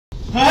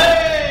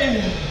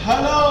Alright,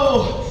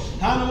 hello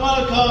and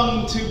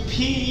welcome to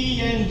PE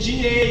and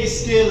GA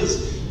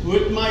Skills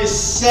with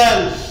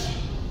myself.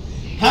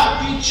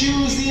 Happy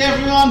Tuesday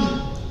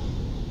everyone.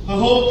 I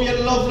hope you had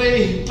a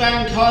lovely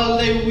bank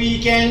holiday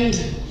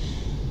weekend.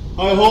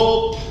 I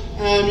hope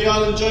you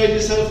all enjoyed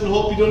yourself and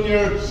hope you done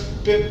your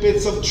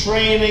bits of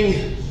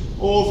training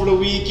over the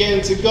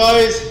weekend. So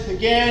guys,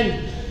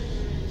 again,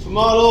 from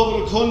all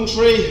over the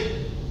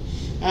country,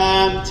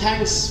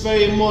 thanks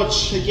very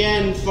much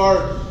again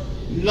for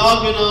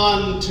logging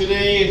on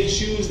today,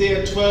 Tuesday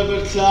at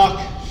 12 o'clock,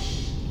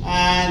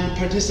 and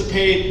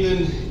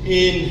participating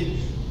in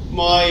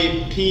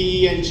my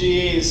PE and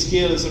GA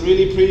skills. I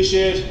really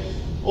appreciate it.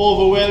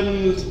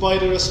 Overwhelmed by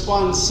the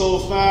response so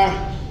far.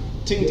 I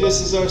think this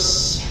is our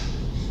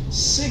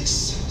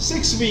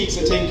six weeks,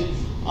 I think,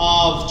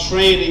 of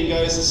training,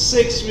 guys. So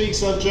 6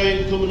 weeks of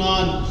training, coming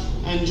on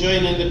and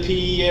joining the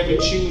PE every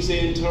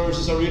Tuesday and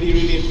Thursday. So I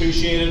really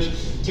appreciate it.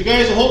 So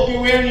guys, I hope you're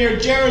wearing your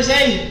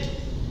jersey.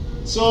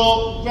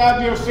 So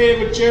grab your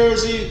favourite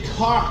jersey,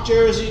 Cork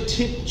jersey,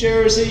 Tip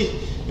jersey,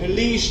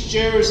 Elite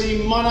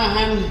jersey,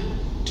 Monaghan,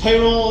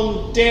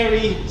 Tyrone,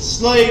 Derry,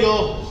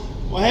 Sligo,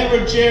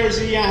 whatever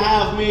jersey you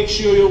have, make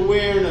sure you're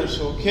wearing it,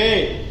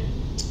 okay?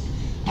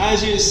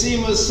 As you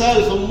see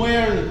myself, I'm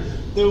wearing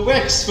the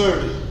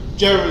Wexford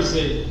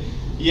jersey.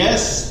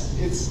 Yes,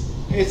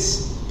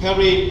 it's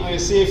probably, I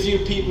see a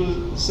few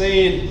people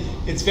saying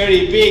it's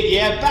very big.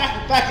 Yeah,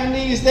 back in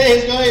these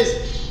days,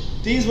 guys,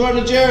 these were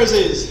the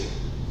jerseys.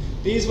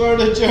 These were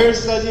the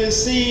jerseys, as you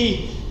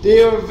see.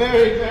 They were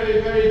very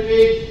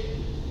big,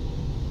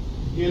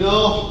 you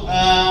know.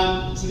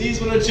 So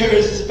these were the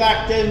jerseys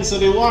back then. So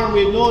they weren't,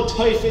 we had no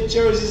tight fit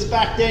jerseys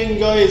back then,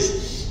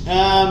 guys,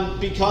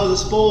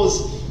 because I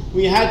suppose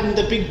we hadn't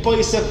the big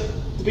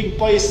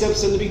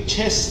biceps and the big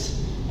chest.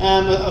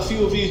 A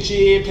few of you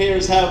GA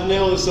players have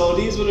now. So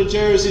these were the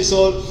jerseys.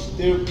 So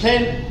they were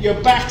your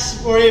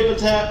backs were able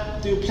to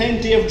do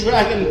plenty of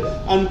dragging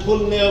and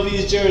pulling out of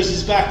these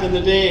jerseys back in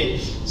the day.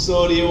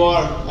 So they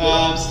were.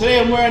 So today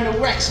I'm wearing the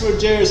Wexford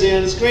jersey,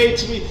 and it's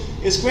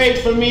great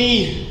for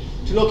me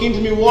to look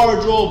into my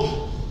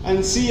wardrobe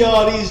and see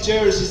all these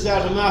jerseys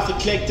that I'm after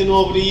collecting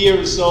over the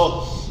years.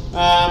 So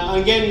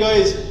again,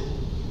 guys,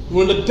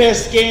 one of the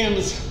best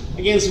games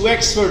against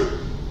Wexford.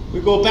 We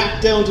go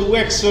back down to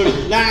Wexford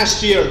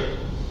last year.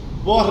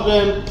 What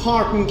an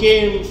important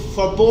game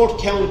for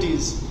both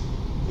counties.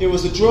 It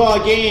was a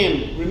draw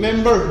game.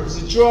 Remember, it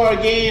was a draw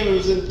game. It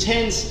was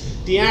intense.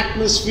 The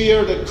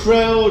atmosphere, the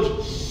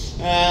crowd,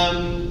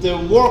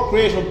 the work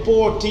rate of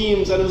both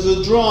teams, and it was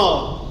a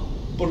draw.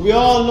 But we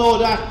all know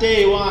that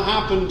day what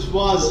happened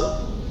was,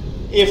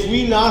 if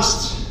we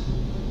lost,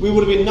 we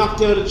would have been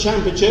knocked out of the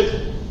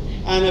championship.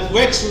 And if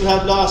Wexford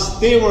had lost,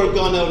 they were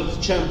gone out of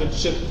the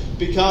championship,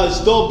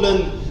 because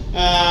Dublin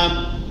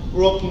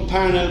were up in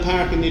Parnell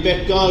Park and they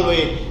bet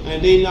Galway,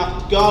 and they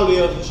knocked Galway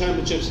out of the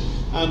championships.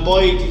 And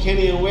by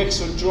Kenny and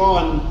Wexford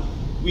drawing,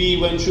 we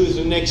went through to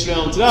the next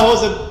round. So that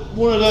was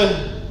one of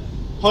the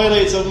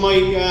highlights of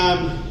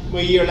my my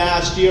year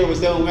last year,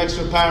 was down in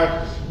Wexford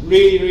Park.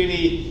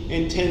 Really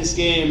intense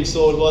game,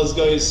 so it was,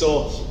 guys.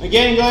 So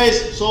again,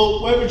 guys,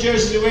 so whatever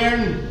jerseys you're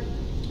wearing,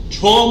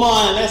 throw them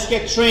on and let's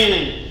get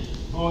training.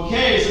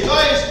 Okay, so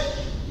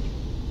guys,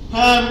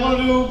 I'm going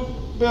to do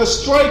a bit of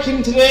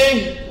striking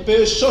today, a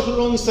bit of shuttle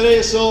runs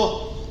today.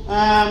 So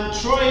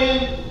try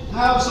and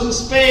have some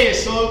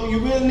space. So you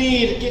will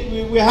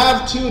need, we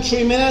have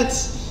 2-3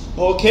 minutes.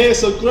 Okay,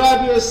 so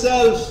grab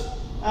yourself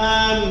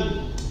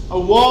a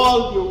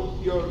wall,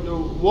 your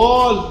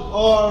wall,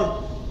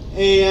 or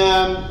a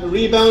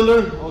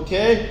rebounder,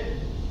 okay?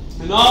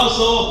 And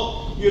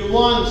also you'll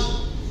want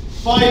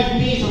 5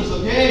 meters,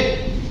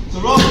 okay?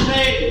 So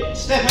roughly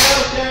step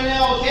out there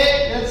now,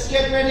 okay? Let's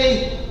get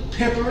ready.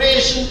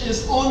 Preparation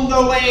is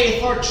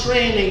underway for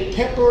training.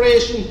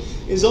 Preparation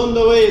is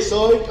underway.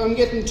 So I'm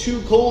getting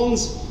 2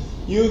 cones.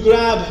 You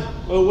grab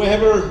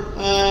whatever,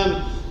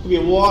 could be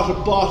a water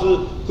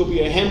bottle, could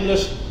be a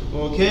Hemlet,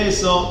 okay?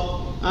 So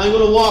I'm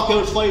going to walk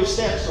out 5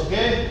 steps,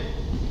 okay?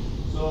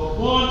 So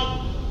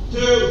 1,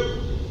 2,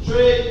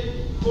 3,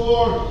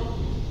 4,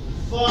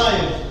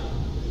 5.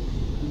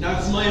 And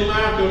that's my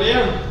marker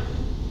there.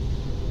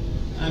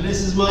 And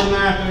this is my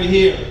marker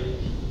here.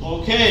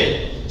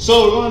 Okay,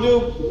 so we're going to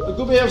do a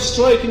good bit of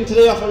striking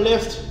today off our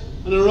left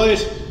and our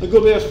right, a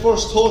good bit of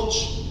first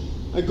touch,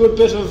 a good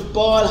bit of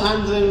ball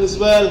handling as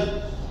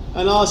well,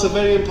 and also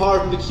very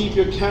important to keep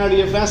your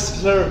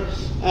cardiovascular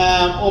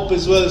up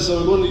as well. So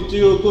we're going to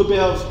do a good bit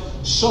of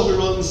shuttle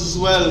runs as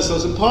well. So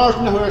it's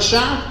important that we're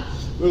sharp.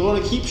 We're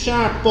going to keep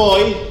sharp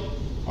by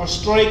our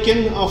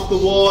striking off the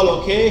wall,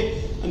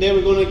 okay? And then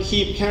we're going to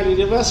keep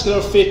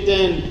cardiovascular fit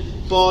then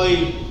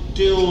by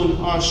doing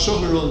our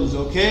shuttle runs,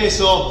 okay?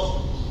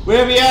 So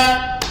wherever you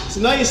are, it's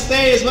a nice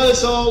day as well,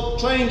 so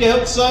try and get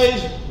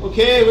outside,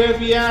 okay?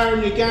 Wherever you are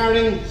in your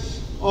garden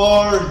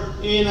or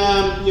in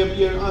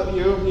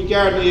your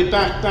garden or your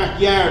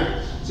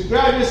backyard. So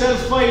grab yourself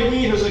 5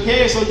 meters,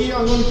 okay? So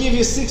I'm going to give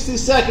you 60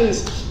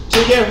 seconds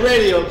to get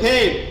ready,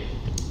 okay?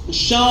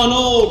 Sean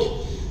Oak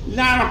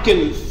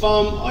Larkin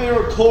from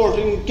Ira Court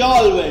in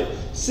Galway.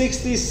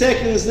 60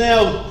 seconds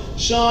now,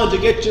 Sean, to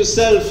get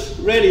yourself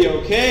ready,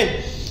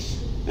 okay?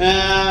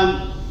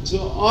 So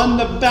on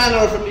the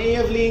banner from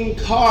Evelyn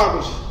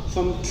Corbett,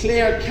 from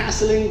Clare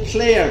Castle in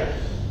Clare.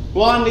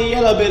 Go on the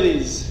Yellow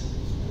Bellies,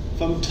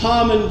 from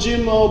Tom and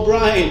Jim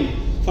O'Brien,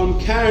 from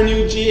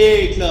Carnew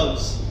GA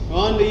clubs. Go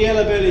on the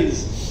Yellow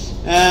Bellies.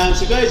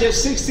 So guys, you have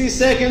 60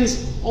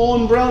 seconds.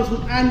 Owen Brown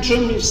from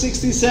Antrim, you have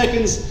 60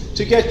 seconds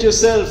to get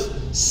yourself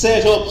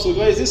set up. So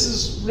guys, this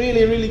is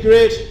really, really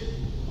great.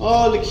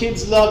 All the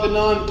kids logging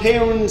on,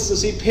 parents, to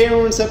see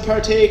parents have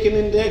partaken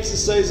in the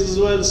exercises as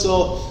well,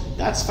 so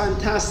that's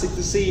fantastic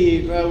to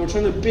see. We're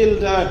trying to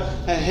build a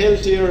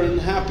healthier and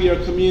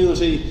happier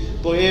community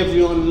by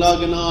everyone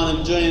logging on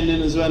and joining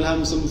in as well,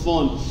 having some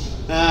fun.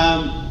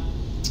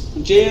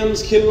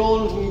 James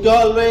Kilroan from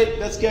Galway,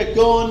 let's get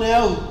going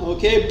now.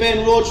 Okay,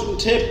 Ben Roach from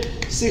Tip,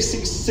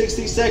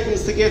 60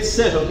 seconds to get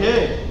set,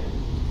 okay?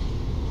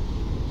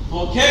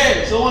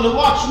 Okay, so I want to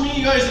watch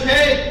me guys,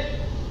 okay?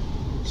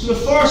 So the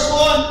first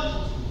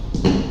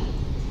one,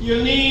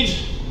 you'll need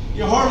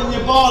your hurling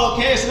your ball,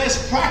 okay? So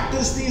let's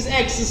practice these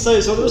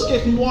exercises. So we're just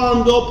getting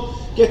warmed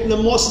up, getting the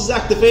muscles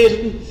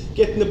activated,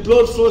 getting the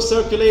blood flow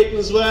circulating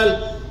as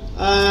well,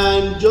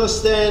 and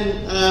just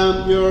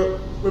then you're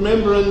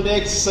remembering the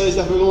exercise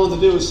that we're going to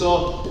do.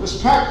 So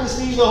just practice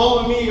these at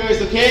home with me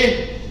guys,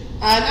 okay?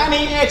 And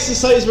any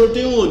exercise we're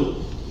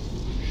doing,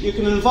 you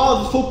can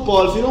involve the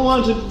football. If you don't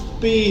want to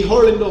be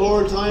hurling the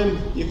whole time,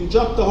 you can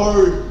drop the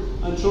hurl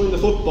and throw in the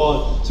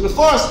football. So the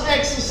first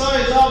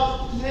exercise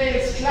of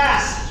today's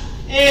class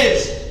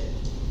is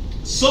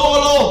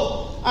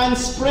solo and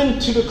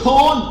sprint to the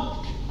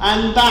cone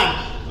and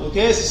back.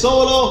 Okay, so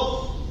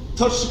solo,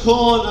 touch the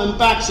cone and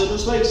back. So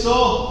just like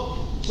so,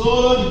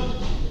 solo,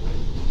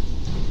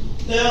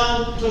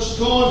 down, touch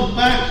the cone,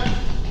 back,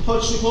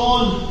 touch the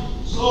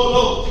cone,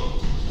 solo,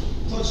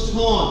 touch the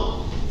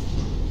cone.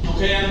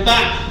 Okay, and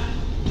back.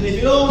 And if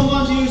you don't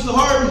want to use the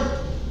hurl,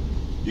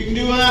 you can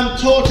do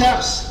toe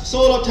taps,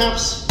 solo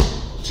taps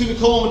to the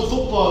cone with the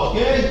football,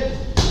 okay?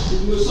 So you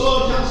can do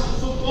solo taps to the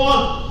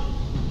football.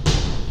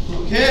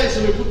 Okay,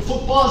 so we put the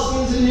football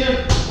skins in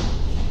here,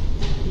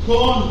 the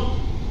cone,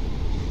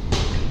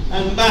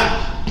 and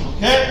back,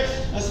 okay?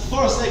 That's the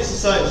first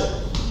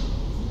exercise.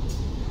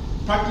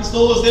 Practice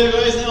those there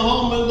guys now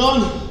home, well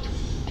done.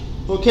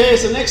 Okay,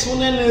 so next one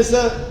then is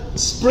a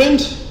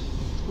sprint.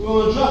 We're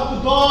going to drop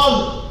the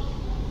ball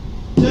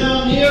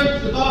down here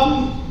to the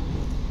bottom.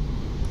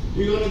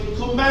 You're going to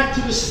come back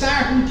to the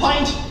starting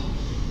point.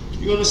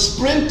 You're going to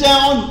sprint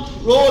down,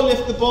 roll,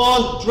 lift the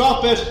ball,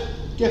 drop it,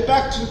 get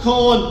back to the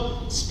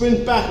cone,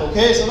 sprint back,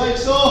 okay? So like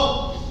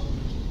so,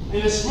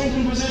 in a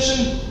sprinting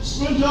position,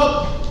 sprint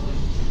up,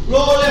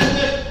 roll,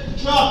 lift it,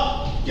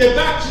 drop, get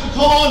back to the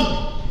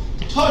cone,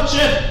 touch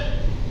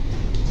it,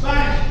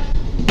 back,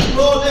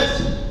 roll,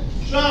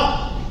 lift,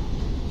 drop,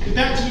 get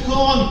back to the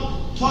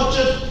cone, touch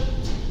it,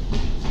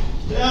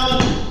 down,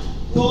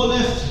 roll,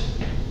 lift,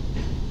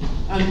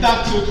 and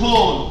back to the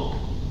cone.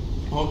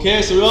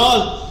 Okay, so we're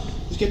all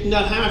just getting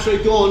that heart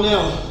rate going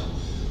now.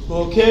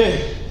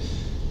 Okay,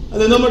 and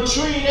then number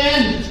 3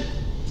 then,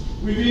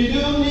 we've been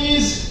doing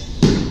these,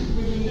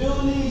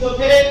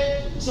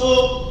 okay?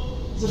 So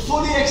it's a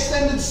fully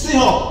extended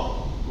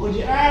sit-up with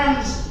your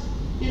arms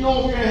in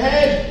over your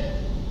head,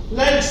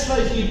 legs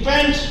slightly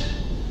bent,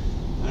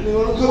 and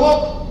you're going to come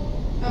up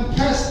and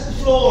press the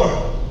floor.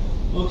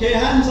 Okay,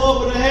 hands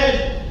over the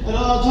head at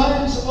all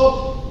times,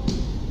 up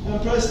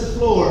and press the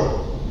floor.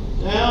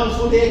 Down,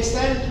 fully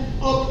extend,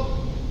 up,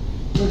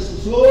 press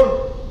the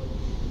floor,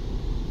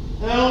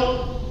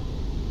 down,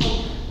 up,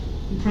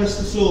 and press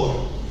the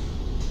floor.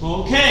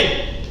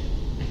 Okay,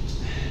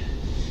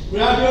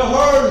 grab your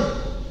hurl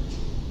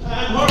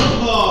and hurl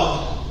the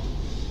ball.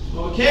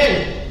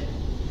 Okay,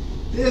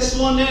 this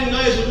one then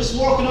guys, we're just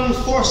working on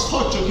first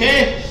touch,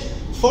 okay?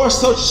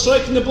 First touch,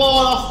 striking the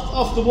ball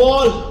off the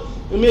wall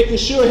and making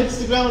sure it hits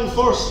the ground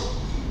first.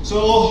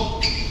 So,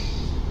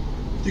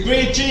 the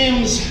great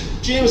James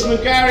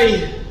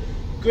McGarry,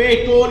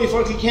 great goalie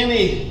for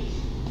Kilkenny,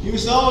 he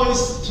used to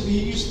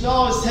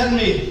always tell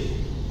me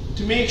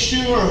to make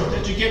sure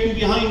that you're getting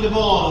behind the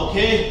ball,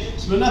 okay?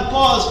 So when that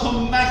ball is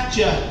coming back to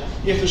you,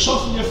 you have to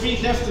shuffle your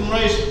feet left and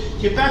right,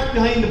 get back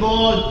behind the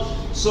ball.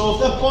 So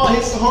if that ball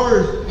hits the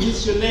hurl and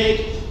hits your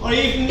leg, or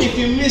even if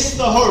you miss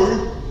the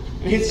hurl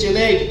and hits your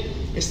leg,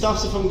 it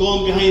stops it from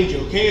going behind you,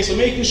 okay? So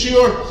making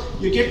sure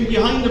you're getting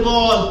behind the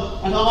ball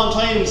at all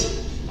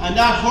times, and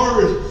that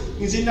hurl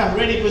is in that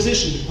ready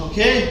position,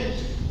 okay?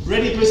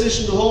 Ready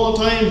position the whole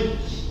time.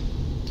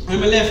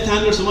 I'm a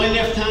left-hander, so my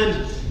left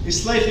hand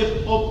is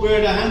slightly up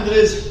where the handle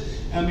is,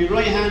 and my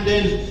right hand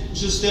then is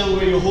just down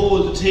where you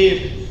hold the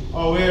tape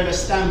or where the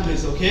stamp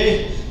is,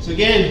 okay? So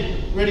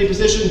again, ready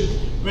position,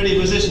 ready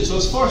position. So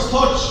it's first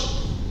touch,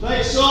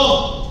 like so,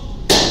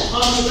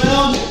 on the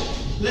ground,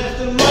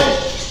 left and right,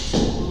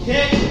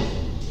 okay?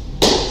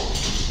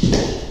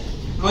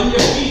 On your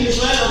feet as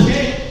well,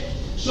 okay?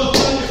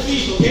 Shuffle on your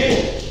feet,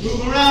 okay?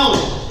 Move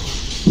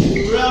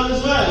around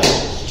as well.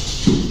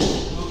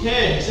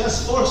 Okay, so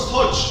that's first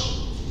touch.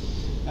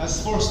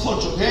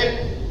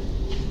 Okay?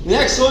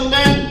 Next one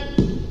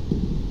then,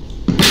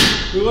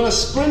 we're going to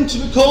sprint to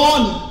the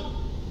cone.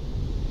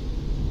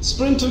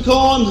 Sprint to the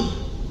cone.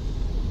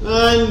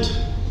 And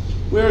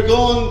we're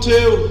going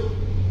to,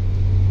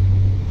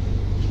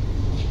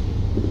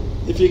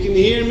 if you can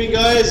hear me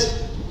guys,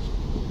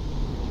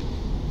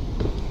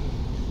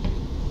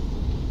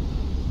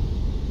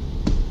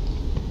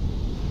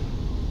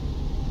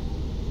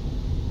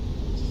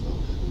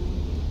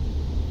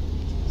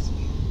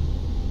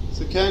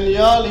 so can you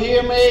all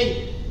hear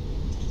me?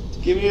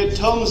 Give me a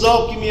thumbs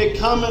up, give me a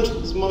comment,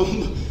 because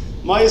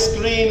my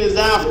screen is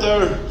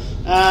after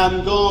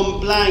going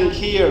blank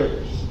here.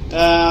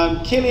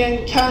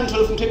 Killian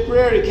Cantle from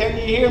Tipperary, can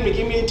you hear me?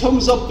 Give me a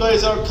thumbs up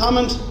guys, or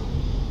comment,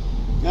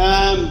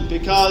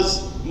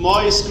 because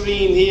my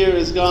screen here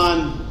is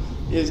gone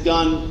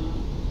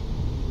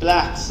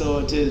black, so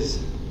it is.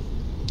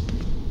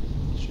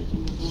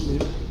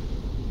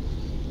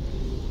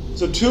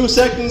 So 2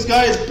 seconds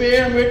guys,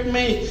 bear with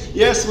me.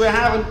 Yes, we're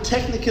having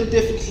technical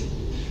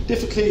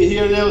difficulty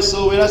here now,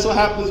 so that's what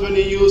happens when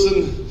you're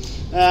using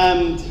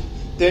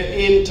the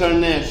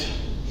internet.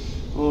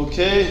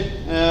 Okay,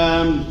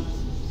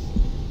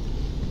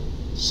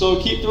 so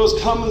keep those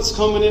comments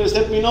coming in. Just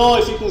let me know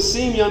if you can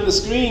see me on the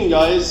screen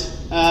guys,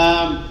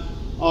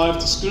 or if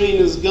the screen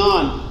is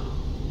gone.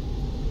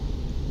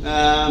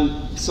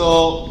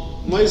 So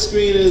my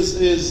screen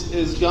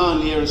is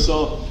gone here,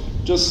 so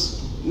just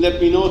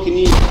let me know, can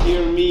you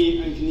hear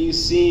me and can you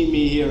see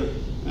me here?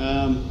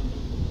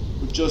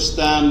 We're just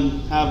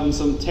having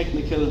some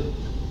technical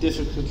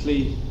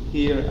difficulty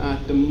here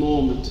at the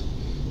moment.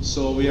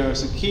 So we are,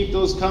 so keep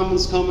those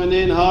comments coming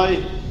in.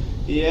 Hi,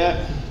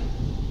 yeah.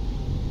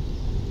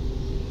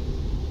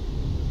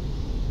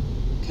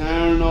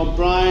 Karen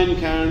O'Brien,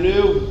 Karen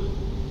New,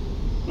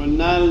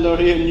 Ronaldo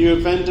here in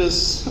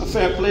Juventus.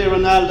 Fair play,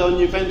 Ronaldo in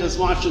Juventus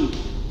watching.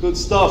 Good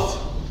stuff.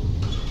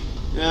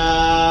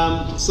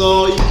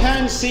 So you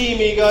can see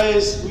me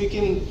guys, we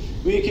can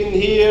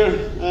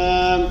hear.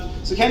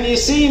 So can you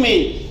see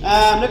me?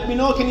 Let me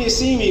know, can you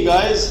see me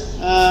guys?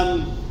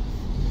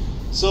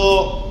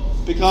 So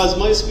because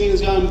my screen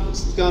has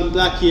gone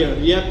black here.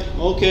 Yep,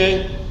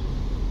 okay.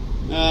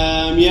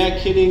 Yeah,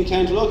 Killian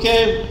Cantle,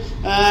 okay.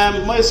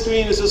 My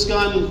screen has just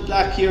gone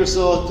black here,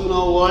 so I don't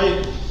know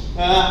why.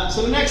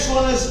 So the next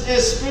one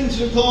is sprint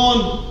to the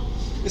cone.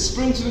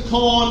 Sprint to the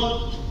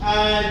cone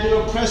and do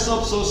a press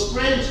up. So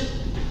sprint,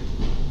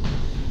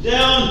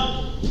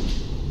 down,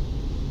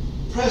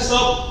 press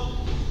up,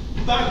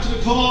 back to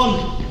the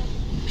cone,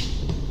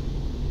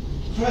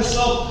 press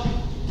up,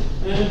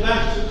 and then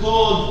back to the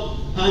cone,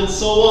 and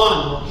so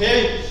on.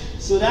 Okay,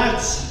 so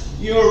that's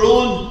your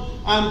run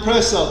and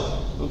press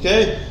up.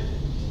 Okay.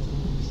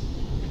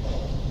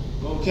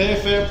 Okay,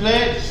 fair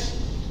play.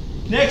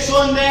 Next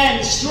one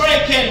then,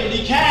 strike it, but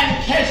you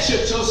can't catch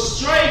it. So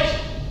strike,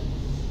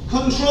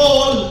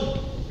 control,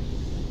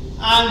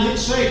 and hit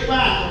straight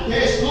back.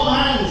 Okay, so no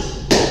hands.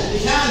 You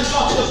can't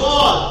drop the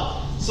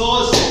ball. So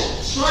it's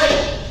strike,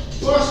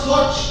 first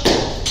touch,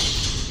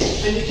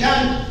 and you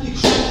can't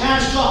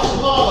drop the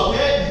ball.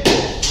 Okay,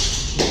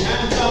 you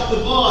can't drop the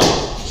ball.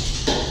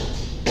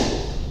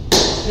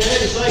 Okay,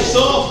 just like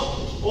so,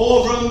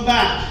 over and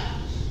back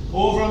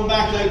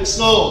like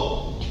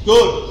so.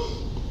 Good.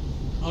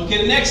 Okay,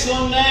 the next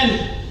one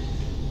then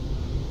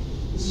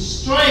is a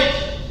strike,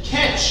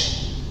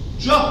 catch,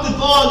 drop the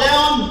ball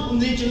down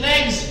underneath your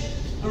legs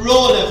and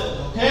roll it.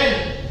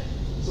 Okay?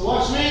 So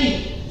watch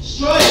me,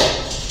 strike,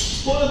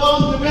 put the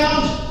ball on the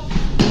ground,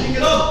 pick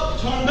it up,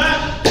 turn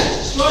back,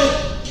 strike,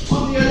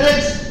 under your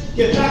legs,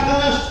 get back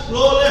on it,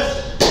 roll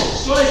left,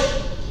 strike,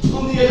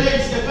 under your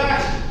legs, get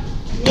back,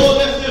 roll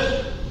left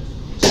it,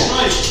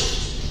 strike.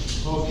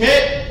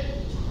 Okay?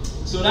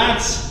 So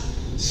that's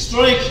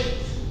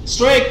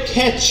strike,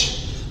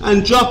 catch,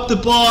 and drop the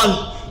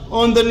ball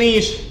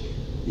underneath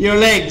your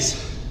legs.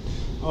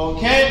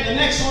 Okay, the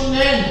next one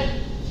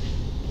then,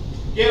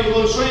 again we're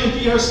going to try and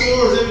beat our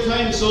scores every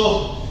time,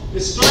 so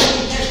it's strike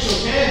and catch,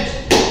 okay?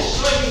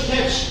 Strike and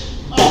catch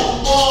off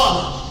the ball.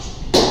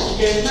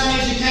 Get as many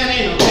as you can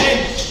in, okay?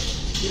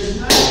 Get as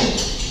many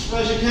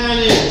as you can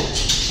in.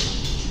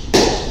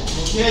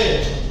 Okay,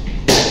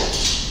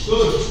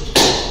 good.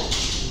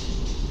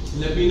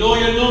 Let me know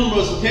your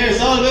numbers, okay?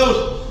 It's all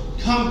about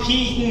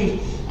competing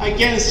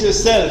against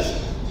yourself.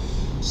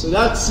 So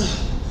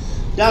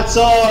that's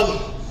all.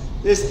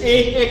 There's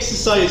 8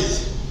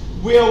 exercises.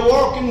 We are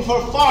working for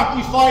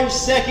 45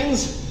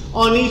 seconds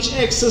on each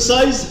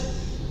exercise,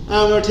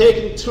 and we're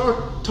taking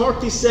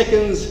 30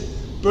 seconds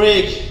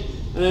break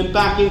and then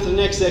back into the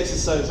next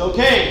exercise.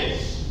 Okay,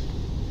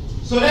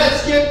 so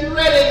let's get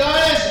ready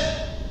guys.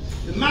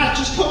 The match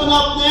is coming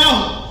up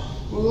now.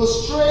 We'll go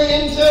straight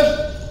into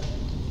it.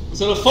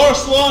 So the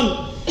first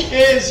one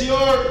is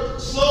your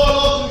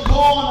solo to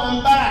cone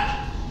and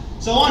back.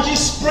 So I want you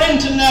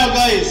sprinting now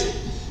guys.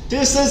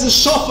 This is a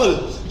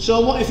shuffle.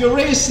 So if you're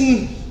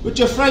racing with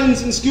your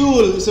friends in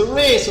school, it's a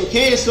race,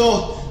 okay?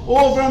 So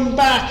over and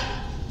back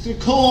to the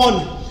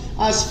cone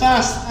as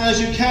fast as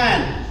you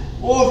can.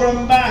 Over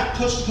and back,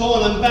 touch the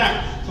cone and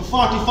back for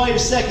 45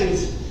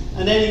 seconds.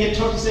 and then you get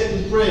 30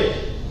 seconds break.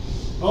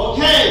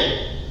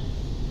 Okay.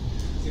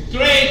 It's a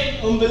great,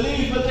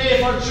 unbelievable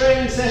day for a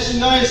training session,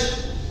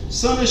 guys.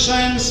 Sun is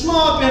shining, a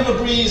small bit of a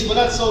breeze, but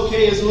that's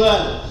okay as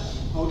well.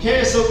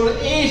 Okay, so we've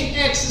got 8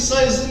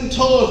 exercises in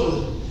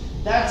total.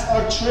 That's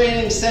our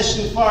training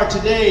session for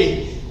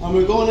today, and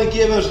we're going to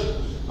give it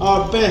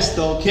our best,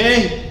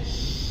 okay?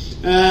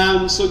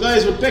 So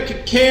guys,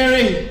 Rebecca,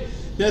 Carey,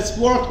 let's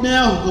work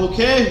now,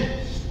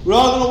 okay? We're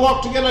all going to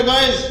work together,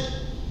 guys.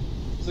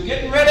 So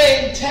getting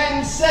ready in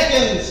 10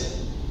 seconds.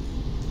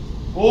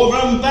 Over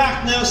and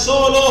back now,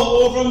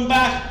 solo, over and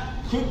back,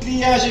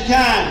 quickly as you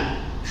can.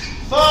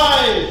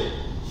 5,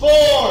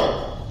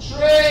 4, 3,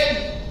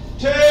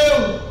 2,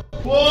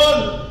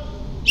 1.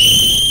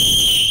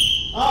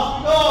 Off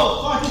we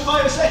go,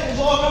 45 seconds,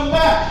 over and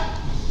back.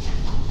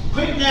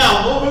 Quick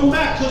now, over and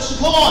back, touch the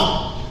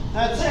cone.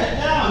 That's it,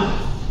 down.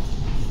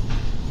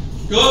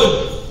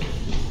 Good.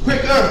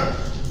 Quicker.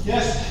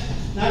 Yes,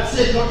 that's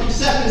it, 30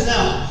 seconds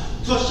now.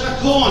 Touch that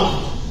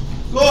cone.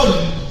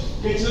 Good.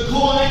 Get to the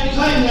cone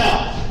anytime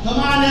now. Come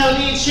on now,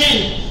 lead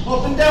chin.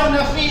 Up and down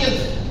that field.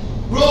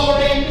 Roll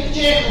in with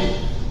Jacob.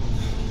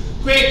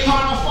 Great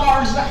corner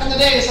forwards back in the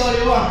day, so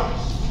you are.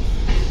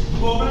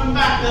 Over and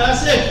back, now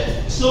that's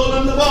it. Slow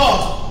down the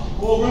ball.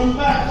 Over and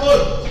back,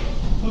 good.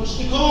 Touch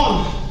the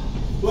cone.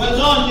 Well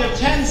done, you have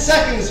 10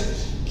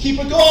 seconds. Keep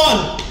it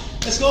going.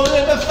 Let's go a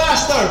little bit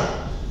faster.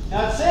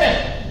 That's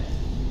it.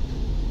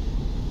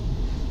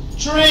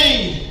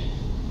 3,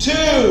 2,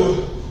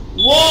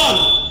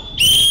 1.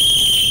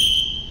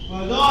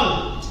 Well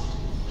done.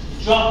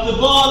 Drop the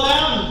ball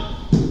down.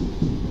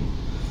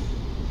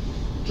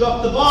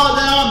 Drop the ball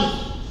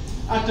down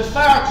at the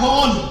far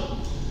cone.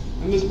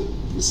 And this is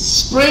a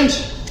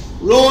sprint.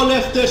 Roll,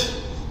 lift it,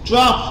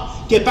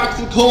 drop, get back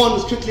to the cone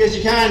as quickly as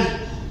you can,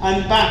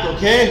 and back,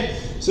 okay?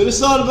 So this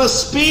is all about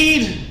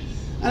speed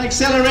and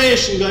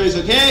acceleration, guys,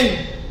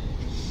 okay?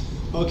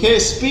 Okay,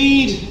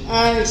 speed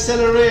and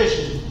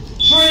acceleration.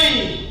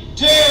 3,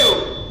 2,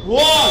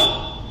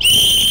 1.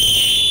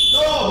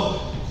 Go.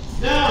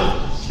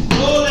 Down.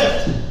 Roll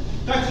lift.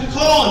 Back to the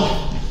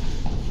cone.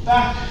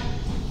 Back.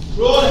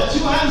 Roll it. 2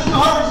 hands in the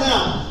hurdles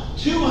now.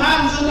 2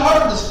 hands in the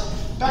hurdles.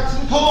 Back to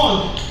the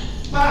cone.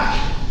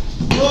 Back.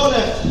 Roll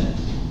lift.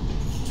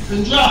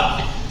 And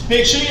drop.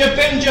 Make sure you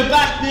bend your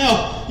back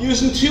now.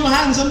 Using 2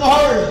 hands on the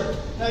hurdle.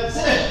 That's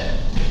it.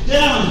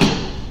 Down.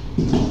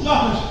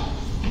 Drop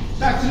it.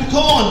 Back to the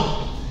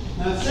cone.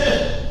 That's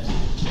it.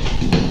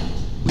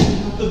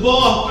 Up the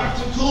ball. Back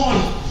to the cone.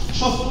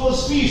 Shuffle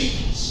those feet.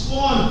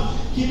 Spun.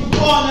 Keep it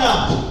going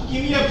now.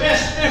 Give me your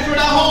best effort at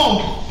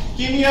home.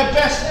 Give me your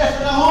best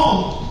effort at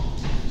home.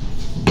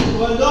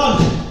 Well done.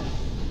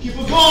 Keep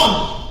it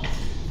going.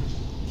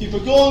 Keep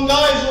it going,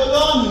 guys. Well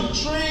done.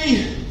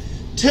 3,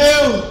 2,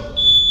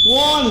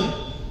 1.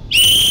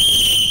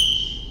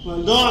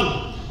 Well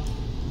done.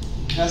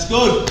 That's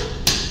good.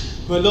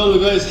 Well done,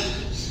 guys.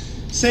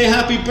 Say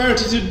happy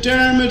birthday to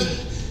Dermot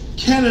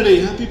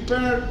Kennedy. Happy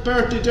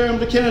birthday,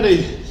 Dermot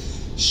Kennedy.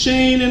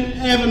 Shane and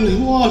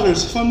Evan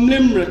Waters from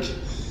Limerick.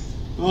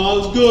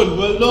 All good,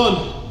 well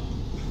done.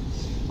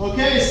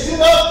 Okay,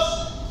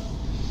 sit-ups.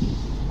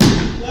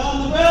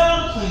 Down the ground.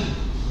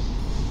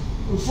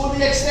 And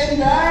fully extend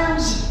your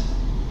arms.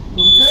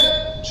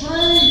 Okay, 3,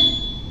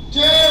 2,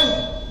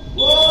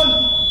 1.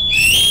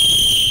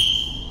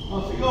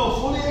 Off we go,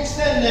 fully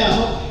extend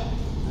now. Up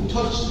and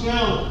touch the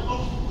ground.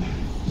 Up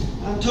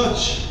and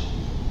touch.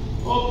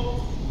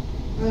 Up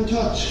and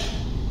touch.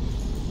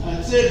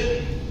 That's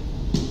it.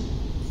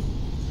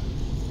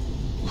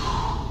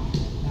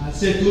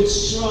 That's it, good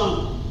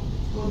strong.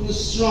 Good and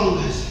strong,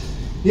 guys.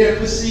 Here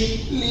we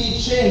see Lee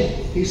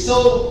Chin. He's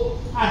so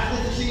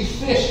athletically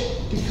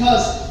fit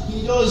because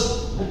he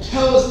does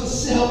 1,000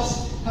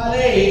 sit-ups a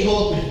day, he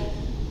told me.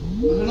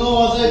 I don't know,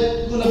 was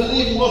I going to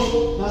believe him,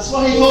 but that's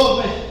what he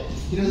told me.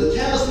 He does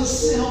 1,000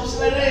 sit-ups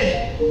a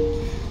day.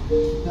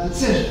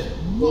 That's it.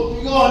 Up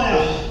we go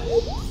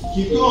now.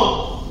 Keep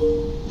going.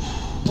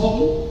 Up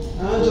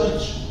and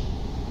touch.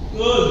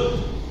 Good.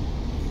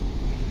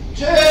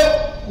 2,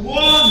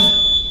 1.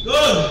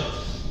 Good.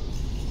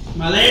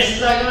 My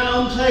laces are going to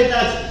untie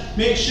that.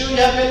 Make sure you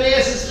have your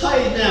laces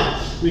tied now.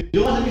 We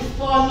don't want to be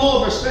falling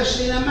over,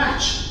 especially in a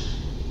match.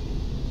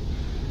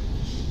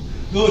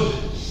 Good.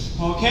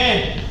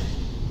 Okay.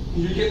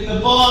 You're getting the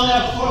ball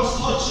now, first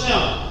touch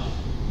now.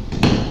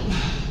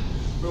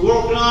 We're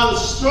working on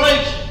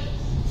strike,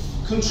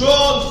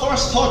 control,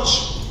 first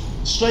touch,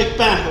 strike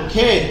back,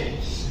 okay.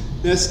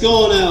 Let's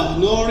go now.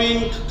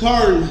 Noreen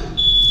Kern.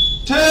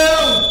 2,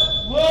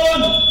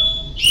 1.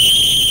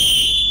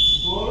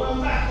 Over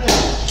and back there.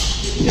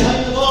 Get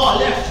behind the ball,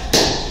 left.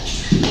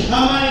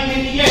 How many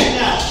can you get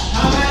now?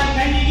 How many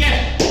can you get?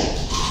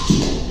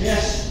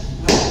 Yes,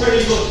 that's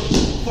very good.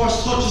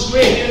 First touch is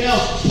great here now.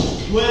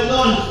 Well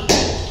done.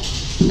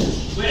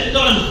 Well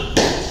done.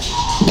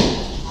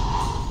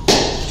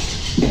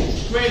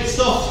 Great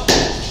stuff.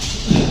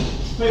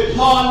 Great.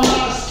 Paul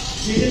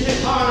Norris, he's in the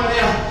corner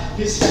there.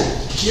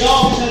 He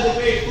always has a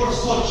great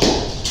first touch.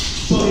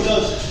 So he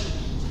does.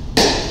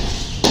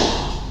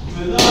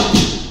 Well done.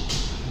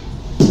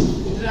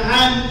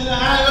 hand to the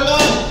hand, well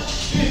done.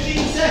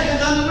 15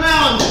 seconds on the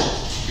ground.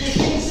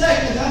 15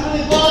 seconds. How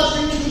many balls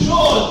can you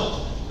control?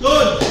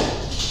 Good.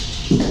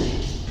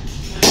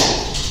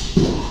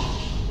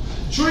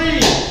 3,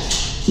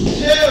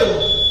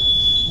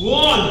 2,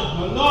 1.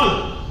 Well done.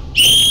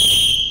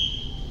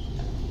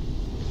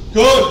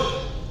 Good.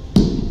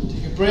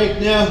 Take a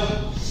break now.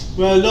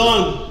 Well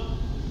done.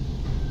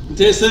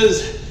 This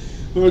is,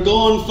 we're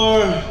going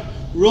for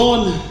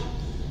run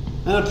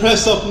and a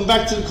press up and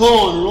back to the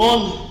cone.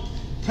 Run,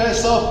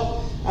 press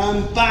up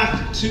and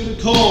back to the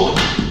cone.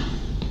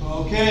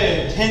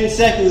 Okay, 10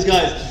 seconds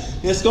guys.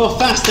 Let's go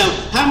fast now.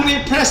 How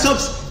many press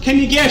ups can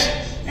you get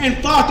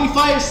in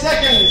 45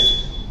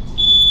 seconds?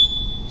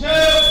 2, 1.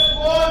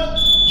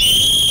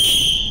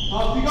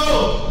 Off you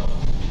go.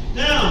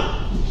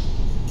 Down.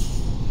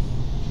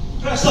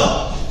 Press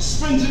up.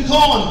 Sprint to the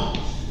cone.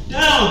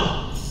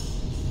 Down.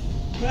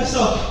 Press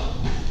up.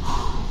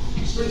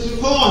 Sprint to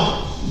the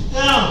cone.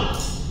 Down.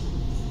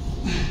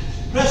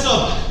 Press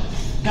up.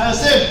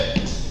 That's it.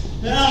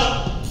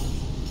 Down.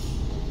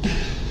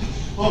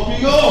 Up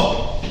you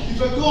go.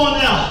 Keep it going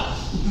now.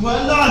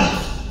 Well done.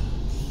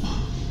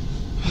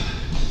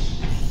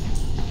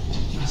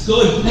 That's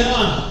good.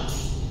 Down.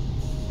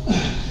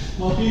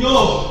 Up you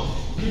go.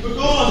 Keep it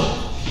going.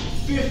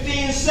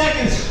 15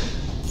 seconds.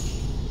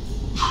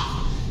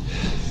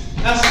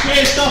 That's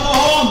great stuff at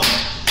home.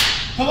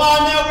 Come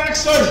on now,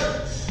 Wexford.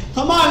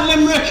 Come on,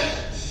 Limerick.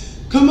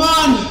 Come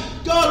on.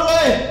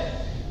 Galway.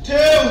 2,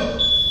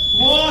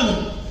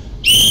 1.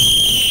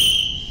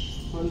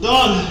 Well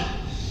done.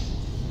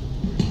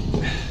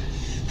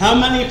 How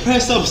many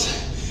press-ups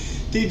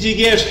did you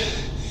get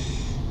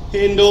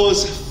in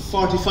those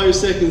 45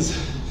 seconds?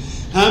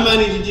 How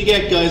many did you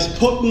get, guys?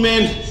 Put them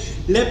in.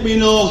 Let me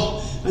know.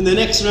 And the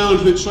next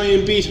round we'll try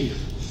and beat them.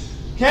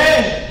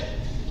 Okay.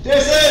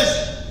 This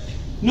is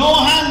no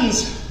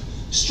hands.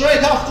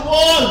 Straight off the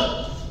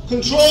wall.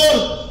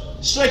 Control.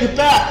 Strike it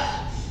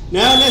back.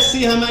 Now let's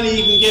see how many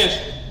you can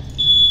get.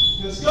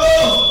 Let's go.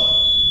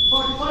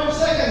 45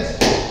 seconds.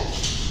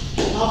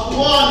 Off the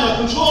wall now.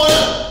 Control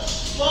it.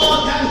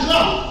 Ball can't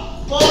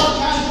drop. Ball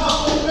can't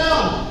drop on the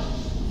ground.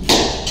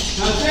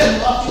 That's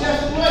it. Off the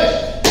left and right.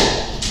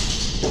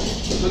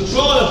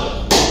 Control it.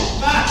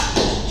 Back.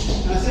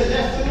 That's it.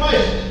 Left and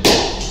right.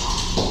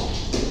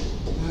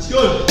 That's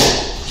good.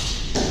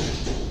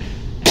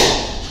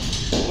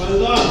 Well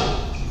done.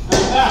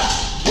 And back.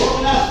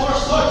 Working that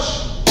first touch.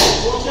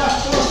 Work that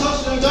first touch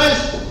now, guys.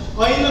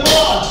 Eye in the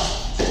ball.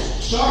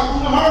 Sharpen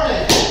the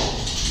hurley.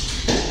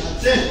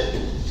 That's it.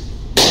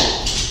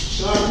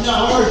 Sharpen the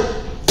hurley.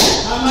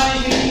 How many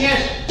can you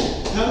get?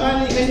 How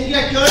many can you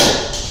get, guys?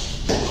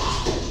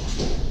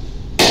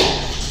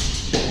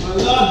 Well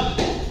done.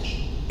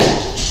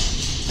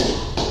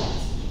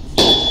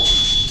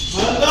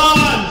 Well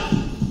done.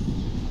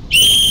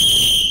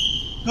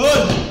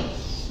 Good.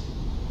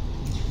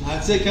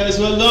 That's it, guys.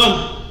 Well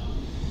done.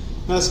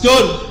 That's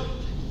good.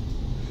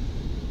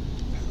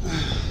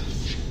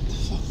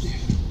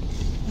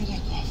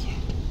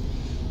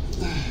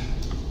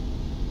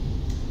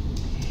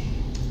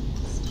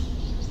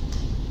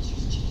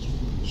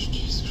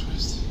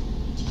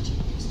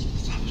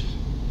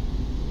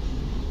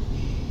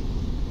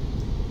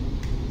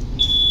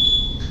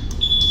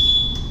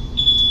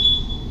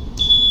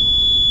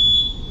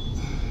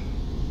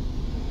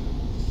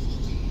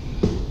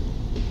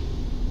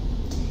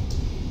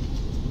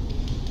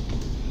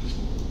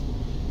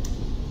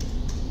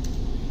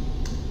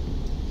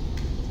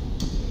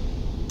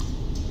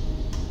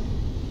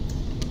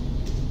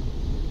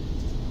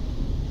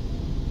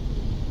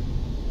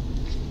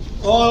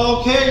 All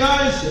okay,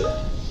 guys?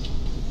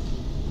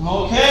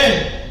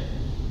 Okay.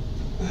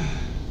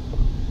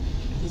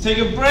 Let's take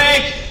a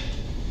break.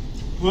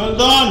 Well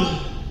done.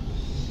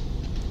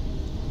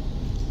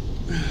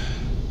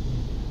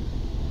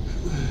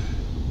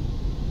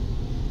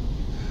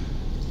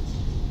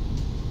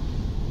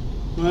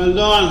 Well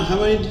done. How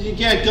many did you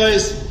get,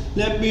 guys?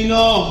 Let me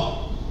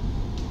know.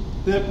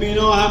 Let me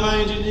know how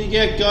many did you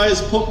get,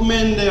 guys. Put them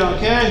in there,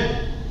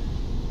 okay?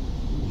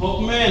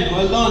 Put them in.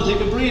 Well done. Take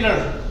a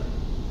breather.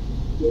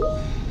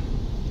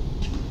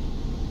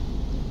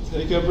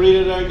 Take a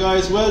breather there,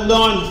 guys. Well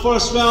done.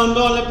 First round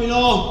done. Let me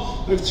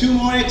know. I have 2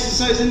 more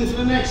exercises in for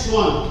the next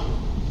one.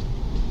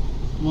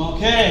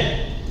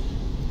 Okay.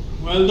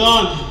 Well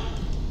done.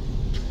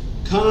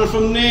 Connor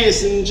from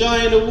Naas,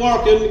 enjoying the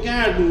work in the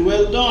garden.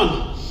 Well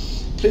done.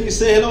 Please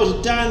say hello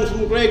to Dan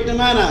from Great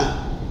Namana.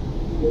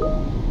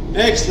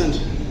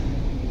 Excellent.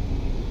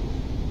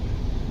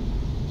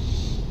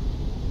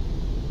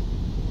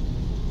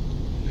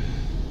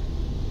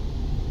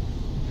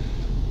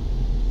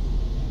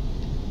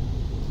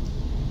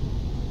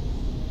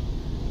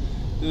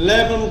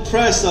 $11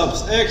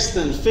 press-ups,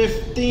 excellent.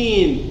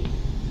 15.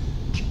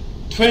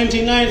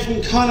 29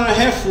 from Connor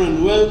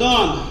Heffron, well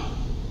done.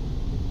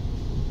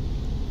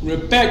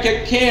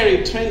 Rebecca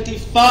Carey,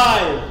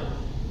 25.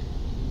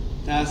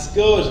 That's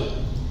good.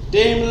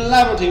 Damon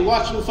Laverty,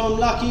 watching from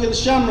Lockheed the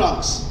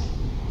Shamrocks.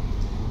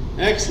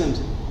 Excellent.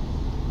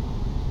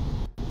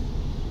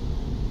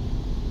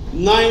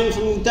 9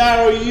 from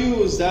Dara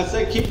Hughes. That's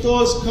it. Keep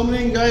those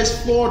coming in,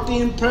 guys.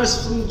 14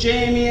 press from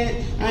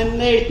Jamie and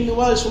Nathan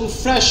Welsh from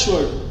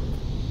Freshwood.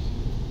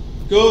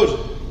 Good.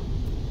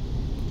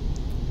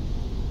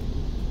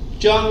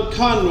 John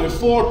Conroy,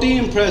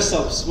 14 press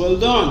ups. Well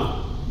done.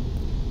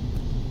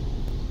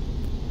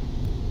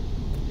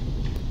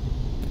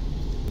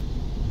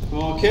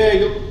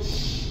 Okay,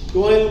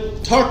 go in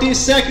 30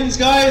 seconds,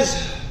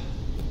 guys.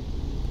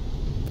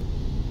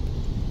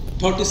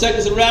 30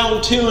 seconds of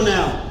round 2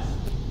 now.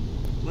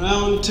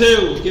 Round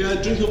 2. Get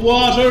a drink of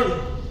water.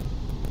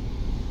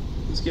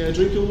 Let's get a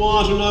drink of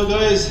water now,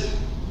 guys.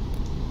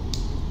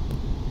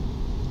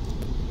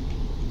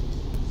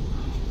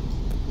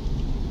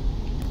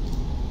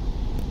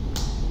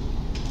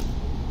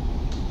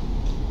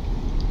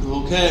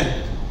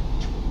 Okay.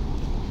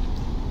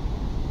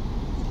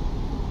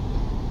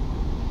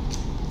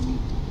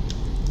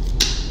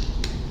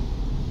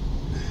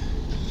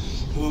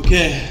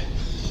 Okay.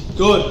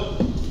 Good.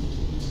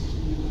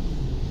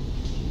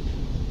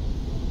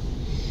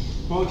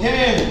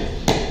 Okay,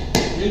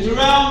 into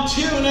round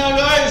 2 now,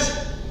 guys.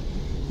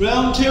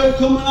 Round 2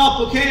 coming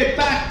up. Okay,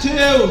 back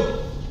to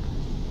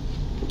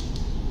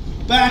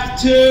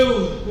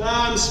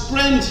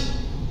sprint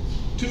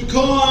to the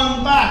cone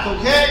and back.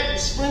 Okay,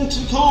 sprint to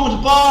the cone with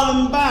the ball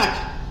and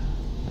back.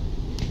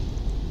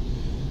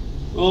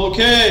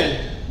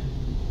 Okay,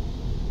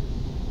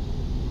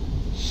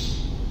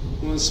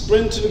 we'll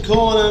sprint to the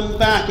cone and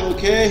back.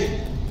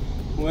 Okay,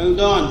 well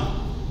done.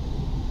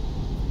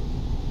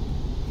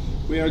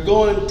 We are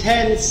going in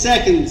 10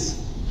 seconds.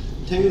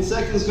 10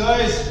 seconds,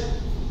 guys.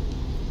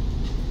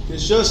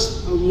 It's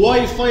just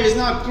Wi-Fi is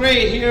not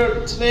great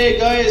here today,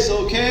 guys.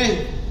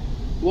 Okay,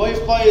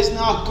 Wi-Fi is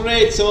not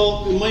great,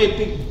 so it might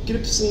be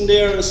grips in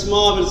there a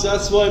small bit. So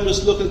that's why I'm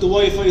just looking at the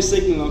Wi-Fi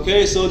signal.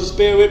 Okay, so just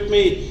bear with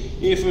me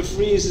if it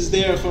freezes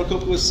there for a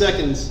couple of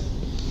seconds.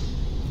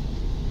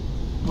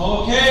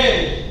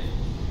 Okay,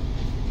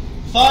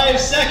 5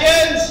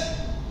 seconds.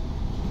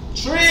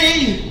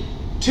 3,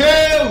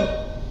 2,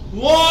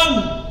 1,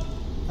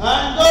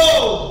 and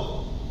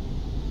go.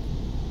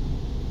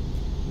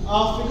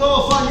 Off we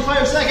go,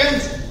 45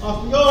 seconds.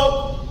 Off we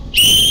go.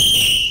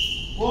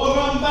 Over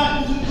and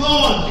back into the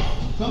cone.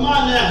 Come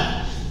on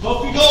now.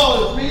 Up we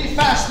go, really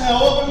fast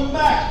now. Over and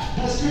back,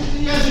 as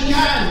quickly as you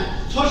can.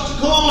 Touch the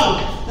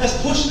cone. Let's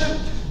push it a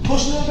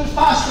little bit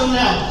faster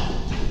now.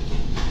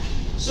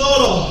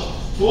 Solo.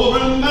 Over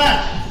and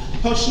back.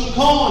 Touch the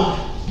cone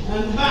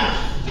and back.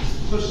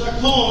 Touch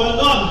that cone. Well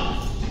done.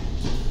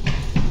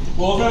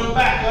 Over and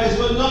back, guys,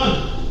 well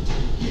done.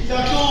 Keep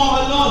that going,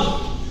 well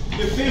done.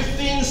 You're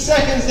 15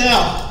 seconds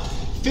now.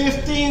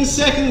 15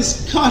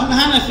 seconds, Cotton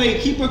Hannafy,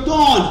 keep it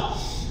going.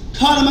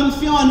 Colin and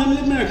Fionn and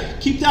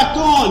Limerick, keep that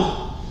going.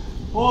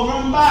 Over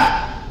and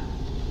back.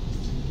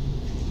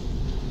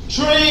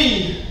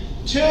 3,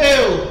 2,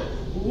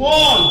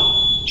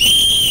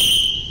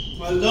 1.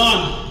 Well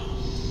done.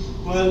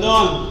 Well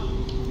done.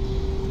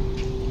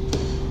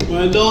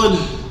 Well done.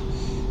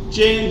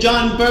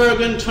 John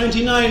Bergen,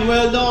 29,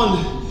 well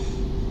done.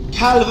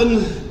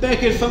 Calvin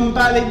Beckett from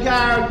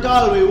Ballygar,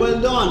 Galway,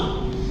 well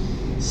done.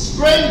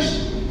 Sprint,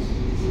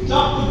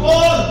 drop the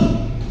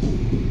ball.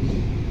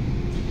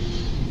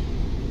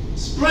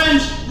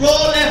 Sprint,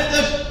 roll left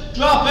it,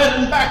 drop it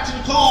and back to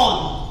the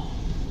cone.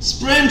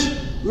 Sprint,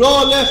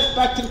 roll left,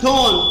 back to the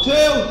cone. 2,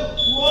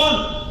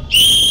 1,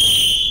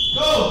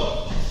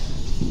 go.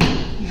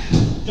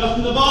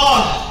 Dropping the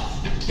ball,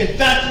 get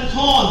back to the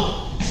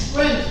cone.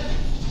 Sprint,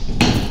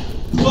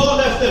 roll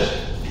left it,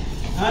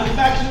 and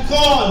back to the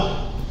cone.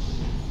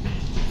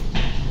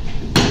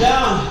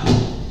 Down,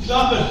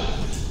 drop it,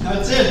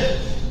 that's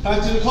it,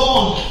 back to the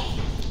cone,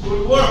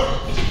 good work,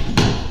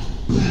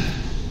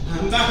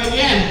 and back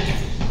again,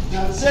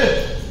 that's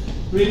it,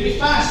 really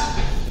fast,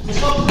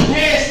 let's up the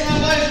pace now,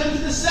 guys,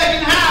 into the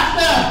second half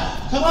now,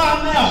 come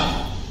on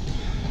now,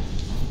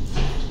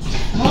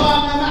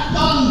 Matt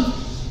Dunn,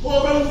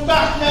 over and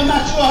back now,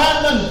 Matt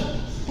O'Hanlon,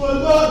 well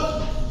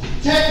done,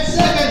 10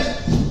 seconds,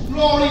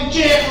 Rory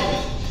Jacob,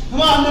 come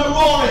on now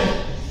Rory,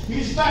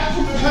 he's back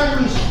from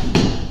returns.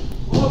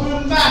 Over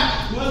and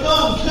back, well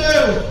done, 2,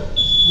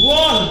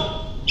 1,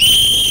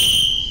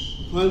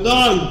 well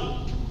done.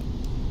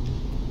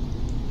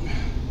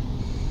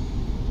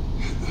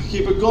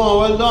 Keep it going,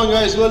 well done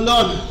guys, well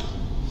done.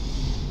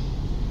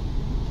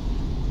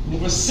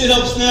 Over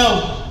sit-ups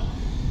now.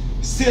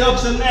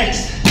 Sit-ups are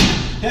next.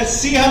 Let's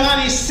see how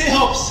many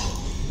sit-ups,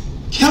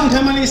 count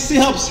how many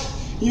sit-ups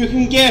you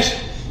can get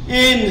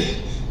in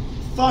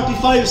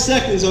 45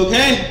 seconds,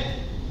 okay?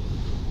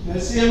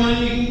 Let's see how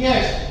many you can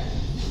get.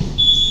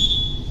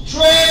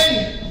 3,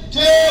 2,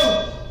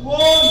 1.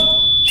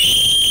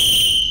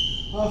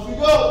 Off we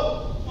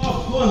go.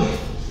 Off 1,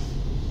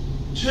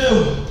 2,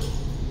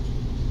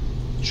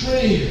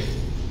 3,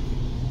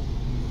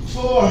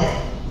 4,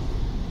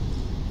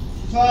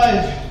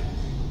 5.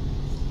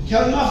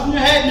 Count them off in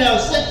your head now.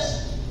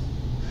 6,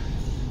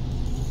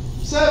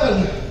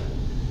 7,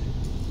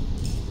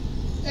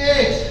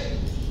 8,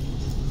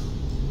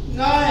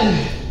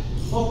 9.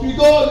 Up you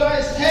go,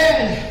 guys.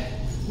 10.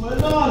 Well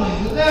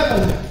done. 11.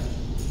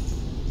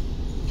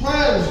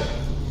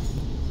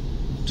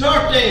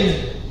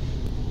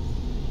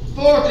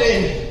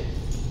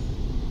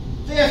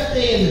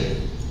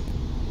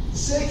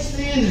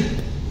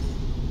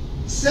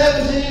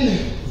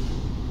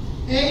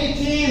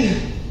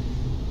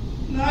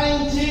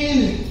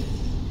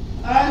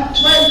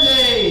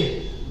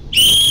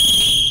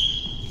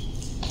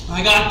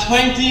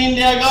 20 in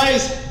there,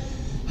 guys.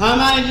 How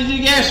many did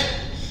you get?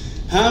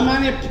 How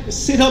many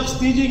sit-ups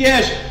did you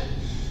get?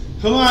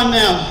 Come on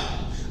now.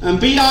 And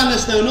be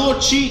honest now. No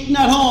cheating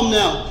at home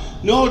now.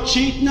 No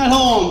cheating at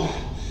home.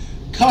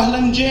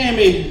 Colin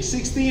Jamie,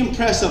 16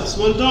 press-ups.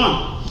 Well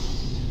done.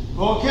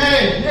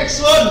 Okay,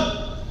 next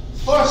one.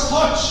 First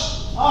touch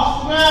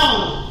off the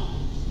ground.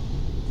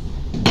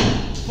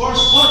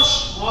 First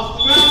touch off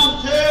the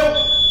ground.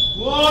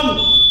 2, 1.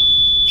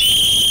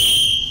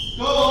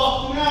 Go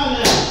off the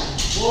ground now.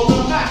 Over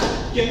and back.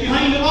 Get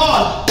behind the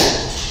ball.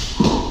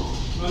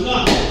 Well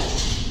done.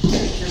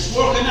 Let's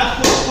work on that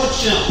first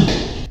touch now.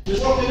 Let's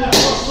work on that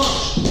first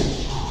touch.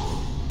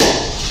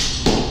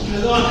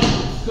 Well done.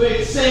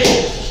 Great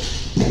save.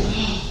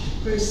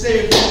 Great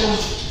save.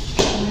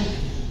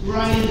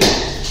 Ryan.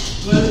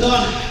 Well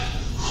done.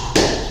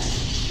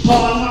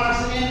 Paul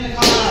marks again in the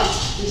corner.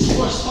 His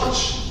first touch.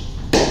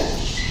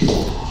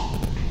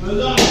 Well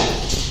done.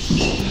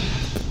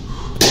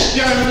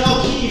 Jeremy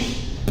O'Keefe.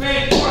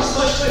 Great first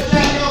touch by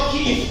Jeremy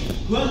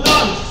O'Keefe. Well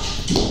done.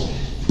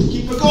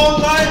 Keep it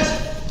going, guys.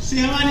 See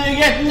how many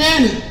you're getting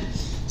in.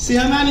 See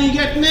how many you're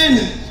getting in.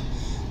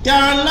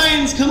 Darren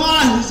Lyons, come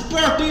on. His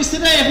birthday's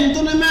today. I haven't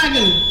done a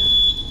Magan.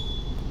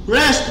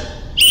 Rest.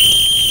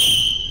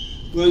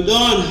 Well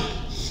done.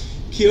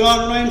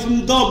 Kieran Ryan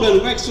from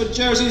Dublin. Wexford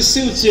jersey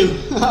suits you.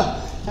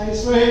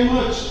 Thanks very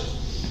much.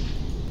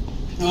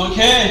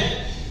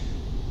 Okay.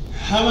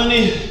 How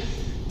many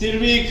did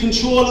we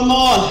control them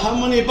all? How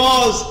many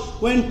balls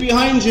went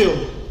behind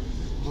you?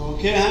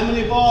 Okay, how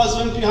many balls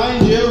went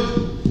behind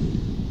you?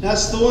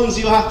 That's the ones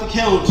you have to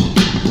count.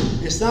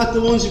 It's not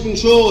the ones you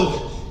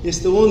control, it's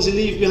the ones you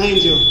leave behind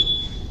you.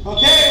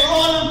 Okay,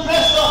 run and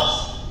press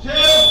ups. 2,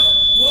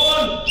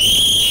 1.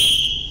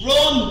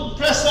 Run,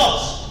 press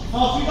ups.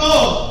 Off we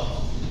go.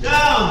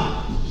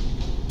 Down.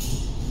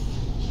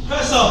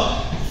 Press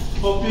up.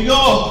 Up we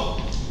go.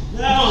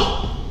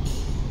 Down.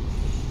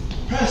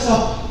 Press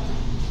up.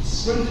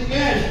 Sprint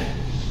again.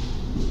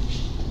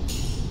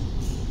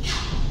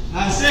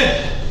 That's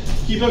it.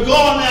 Keep it going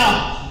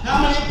now.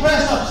 How many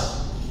press ups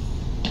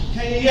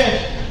can you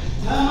get?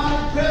 How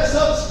many press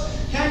ups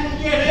can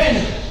you get in?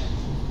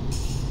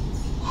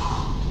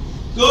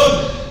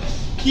 Good.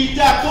 Keep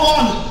that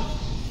going.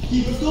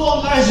 Keep it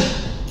going, guys.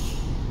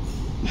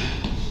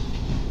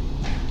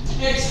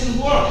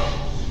 Excellent work.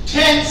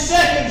 10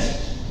 seconds.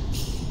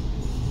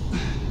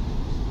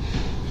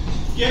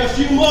 Get a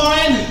few more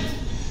in.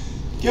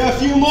 Get a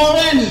few more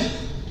in.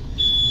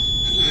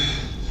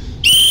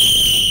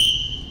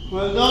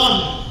 Well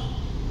done.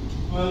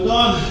 Well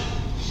done.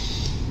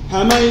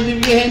 How many did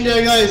we get in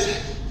there, guys?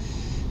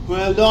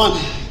 Well done.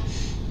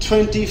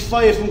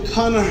 25 from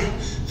Connor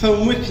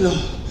from Wicklow.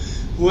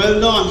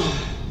 Well done.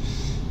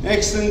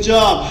 Excellent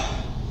job.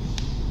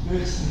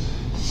 Excellent.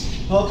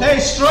 Okay,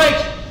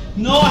 strike.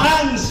 No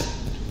hands.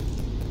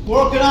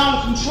 Working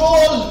on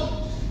control.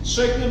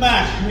 Straighten the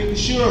back. Making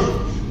sure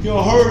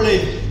you're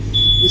hurling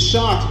with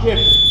sharp grip.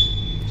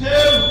 2,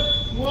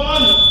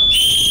 1.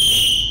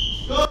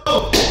 Go.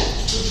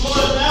 Control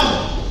it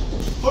now.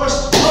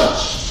 First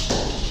touch.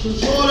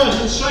 Control it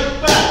and strike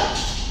back.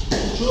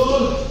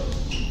 Control.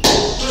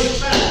 Strike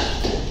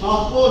back.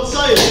 Off both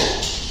sides.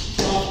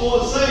 Off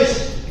both sides.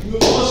 Move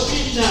those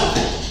feet now.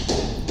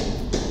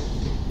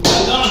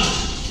 Well done.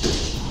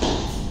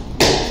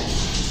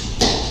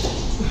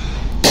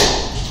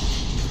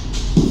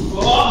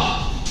 Oh,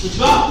 we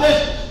dropped it.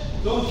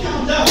 Don't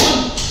count that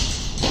one.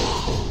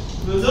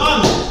 Well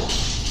done.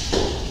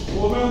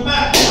 Over and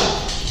back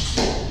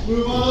now.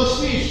 Move on those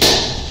feet.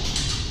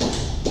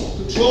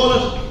 Control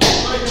it.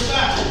 Strike it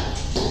back.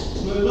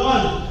 Well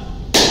done.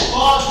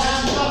 Ball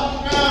can't drop the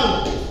ground.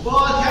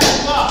 Ball can't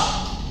drop.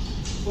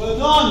 Well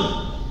done.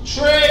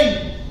 3,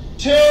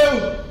 2,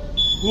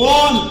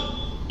 1.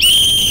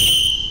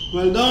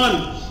 Well done.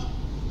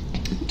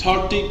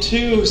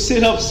 32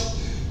 sit-ups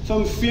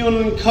from Fionn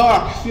and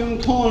Cork.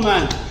 Fionn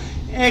Coleman.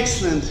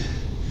 Excellent.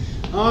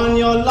 On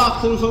your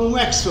Lachlan from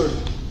Wexford.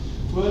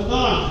 Well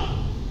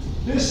done.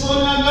 This one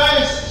now,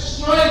 guys.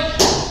 Strike.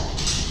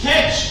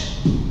 Catch.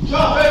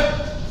 Drop it.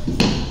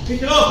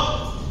 Pick it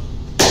up.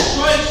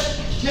 Strike.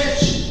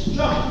 Catch.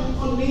 Drop it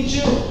underneath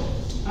you.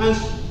 And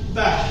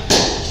back.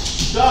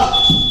 Stop.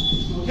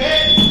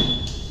 Okay.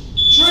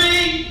 3,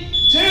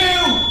 2,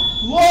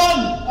 1.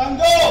 And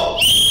go.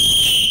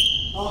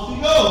 Off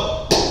you go.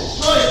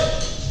 Strike.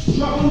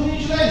 Drop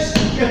underneath your legs.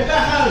 Get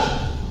back out.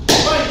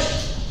 Right.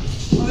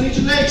 Underneath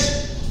your legs.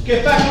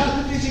 Get back out as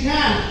quickly as you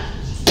can.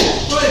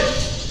 Strike.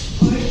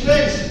 Underneath your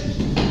legs.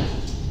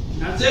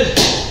 That's it.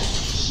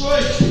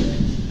 Strike.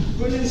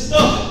 Brilliant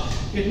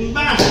stuff. Getting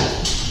back.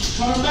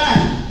 Turn back.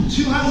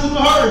 2 hands on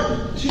the hurl.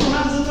 2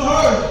 hands on the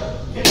hurl.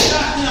 Get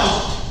back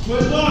now.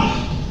 Well done.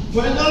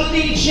 Well done,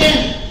 lead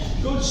chin.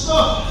 Good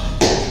stuff.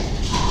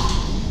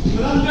 Well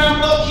done,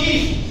 Dermot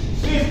O'Keefe.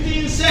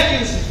 15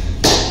 seconds.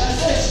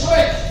 That's it.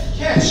 Strike.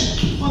 Catch.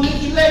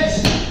 Underneath your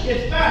legs.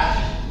 Get back.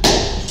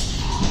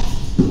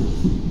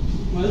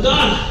 Well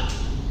done.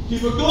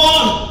 Keep it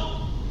going.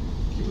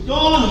 Keep it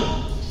going.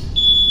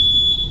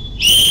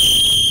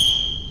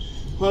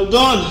 Well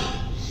done.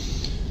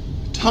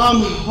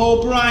 Tom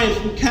O'Brien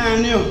from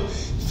Carnew,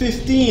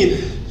 15.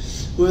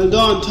 Well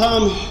done.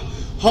 Tom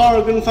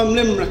Horgan from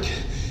Limerick.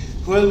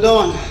 Well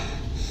done.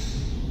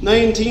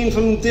 19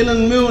 from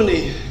Dylan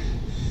Mooney.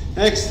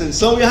 Excellent.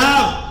 So we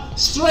have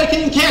strike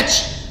and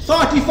catch,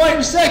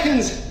 45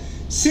 seconds.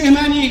 See how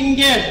many you can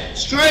get.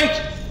 Strike,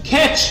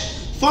 catch,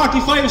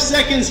 45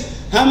 seconds.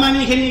 How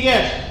many can you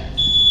get?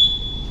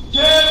 2,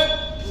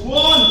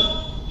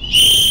 1.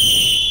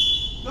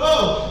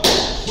 Go.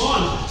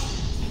 1,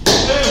 2,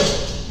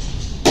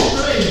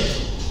 3,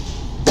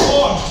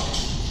 4,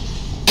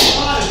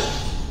 5,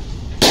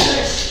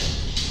 6,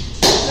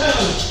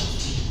 7,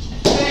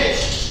 8,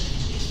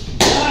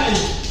 9,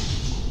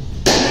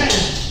 10,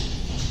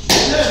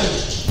 11,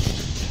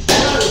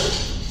 12,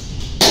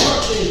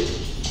 14,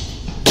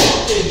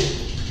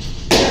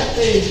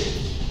 15,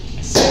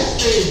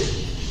 16.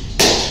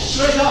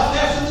 Straight off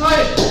left and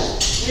right.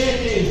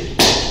 18,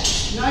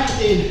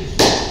 19,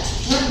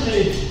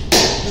 20,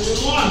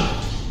 21,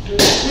 22,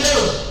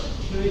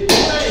 23,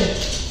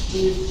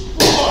 24,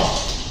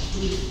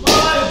 25,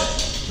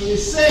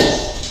 26,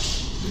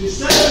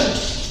 27,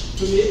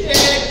 28,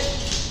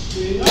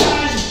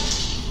 29,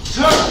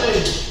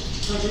 30,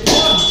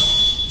 31,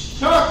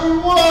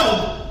 31.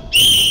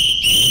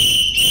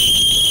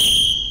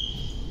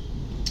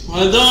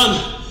 Well done.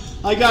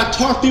 I got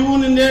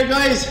 31 in there,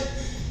 guys.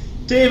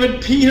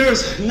 David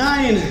Peters,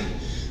 9.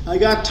 I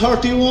got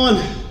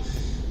 31.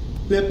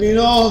 Let me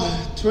know.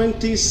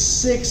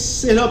 26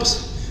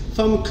 sit-ups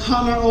from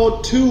Connor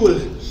O'Toole.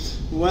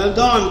 Well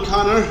done,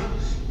 Connor.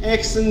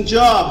 Excellent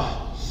job.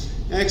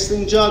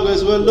 Excellent job,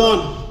 guys. Well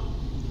done.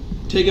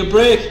 Take a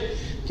break.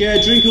 Get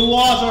a drink of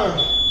water.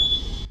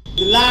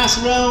 The last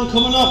round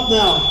coming up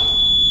now.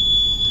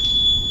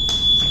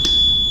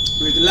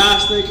 Right, the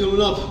last night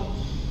coming up.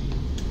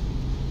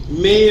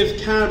 Maeve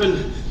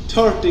Carbon,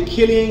 30.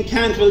 Killian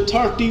Cantwell,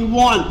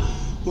 31.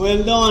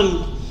 Well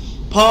done.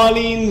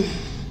 Pauline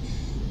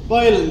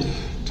Boyland,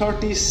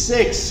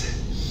 36.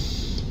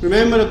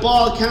 Remember, the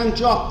ball can't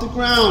drop the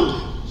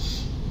ground.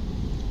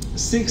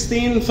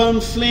 16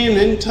 from Flynn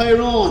and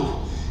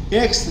Tyrone.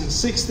 Excellent.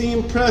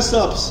 16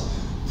 press-ups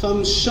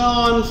from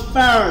Sean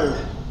Farrell.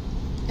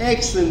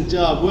 Excellent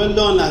job. Well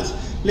done, lads.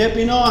 Let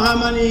me know how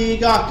many you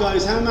got,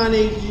 guys. How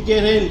many did you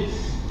get in?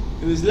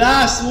 It was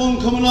last one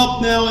coming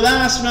up now,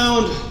 last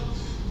round.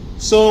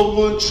 So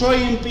we're going to try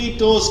and beat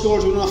those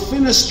scores. We're going to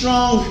finish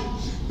strong.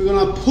 We're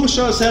going to push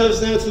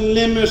ourselves now to the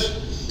limit.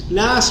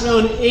 Last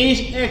round,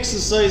 8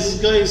 exercises,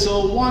 guys.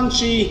 So I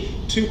want you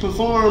to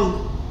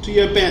perform to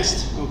your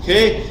best,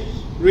 okay?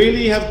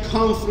 Really have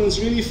confidence,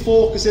 really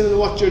focus in on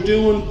what you're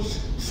doing.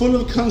 Full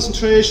of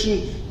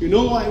concentration. You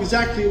know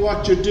exactly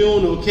what you're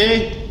doing,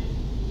 okay?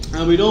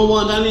 And we don't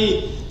want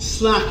any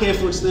slack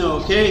efforts now,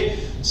 okay?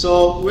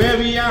 So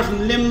wherever you are,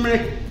 from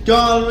Limerick,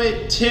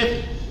 Galway,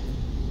 Tip,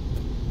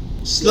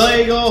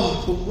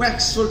 Sligo, from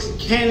Wexford,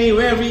 Kilkenny,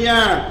 wherever you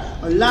are,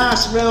 our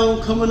last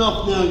round coming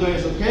up now,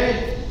 guys,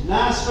 okay?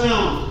 Last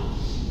round.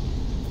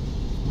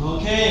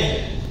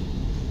 Okay.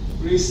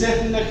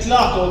 Resetting the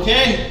clock,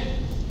 okay?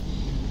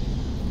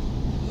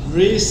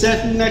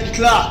 Resetting the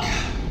clock.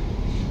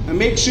 And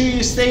make sure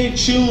you stay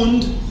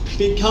tuned,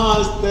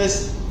 because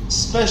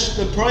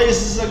the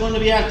prizes are going to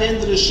be at the end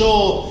of the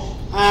show,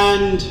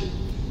 and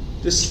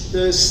the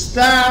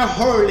Star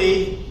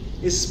Hurley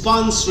is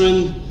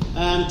sponsoring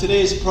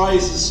today's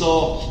prizes,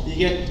 so you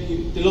get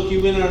the lucky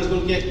winner is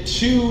going to get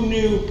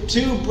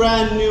two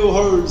brand new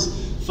hurls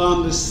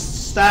from the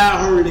Star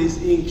Hurleys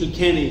in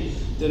Kilkenny.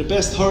 They're the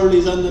best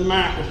hurleys on the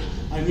market.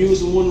 I'm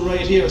using one right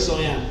here, so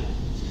I am.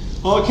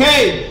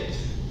 Okay,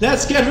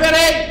 let's get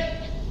ready.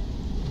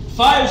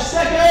 5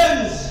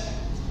 seconds.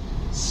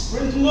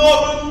 Sprinting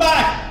over and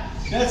back.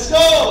 Let's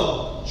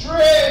go.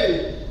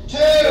 3, 2,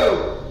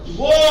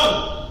 1.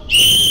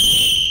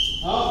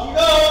 Off we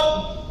go.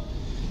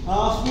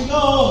 Off we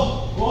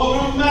go. Over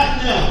and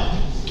back now.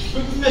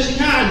 Quickly as you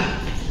can.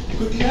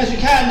 Quickly as you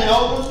can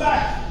now. Over and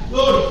back.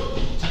 Good.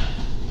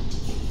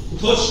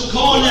 Touch the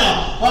core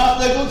now. Off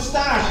the good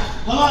start.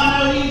 Come on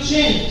now, lean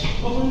chin.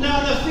 Up and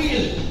down the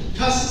field.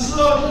 Cast the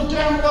slow to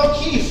Dermot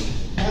O'Keefe.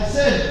 That's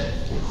it.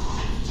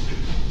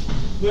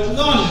 Well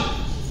done.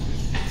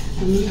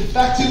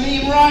 Back to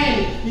Liam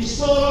Ryan. He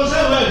solos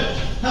out with.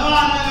 Come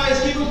on now, guys.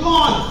 Keep it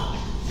going.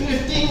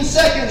 15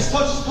 seconds,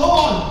 touch the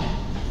cone.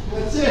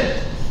 That's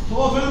it.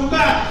 Over and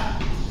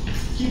back.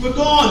 Keep it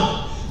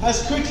going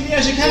as quickly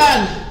as you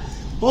can.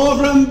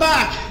 Over and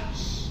back.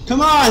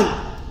 Come on.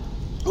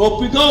 Up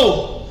we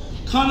go.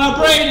 Conor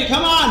Brady,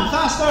 come on,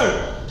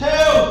 faster. 2,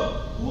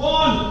 1.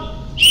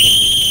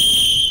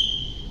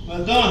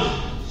 Well done.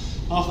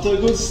 Off to a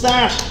good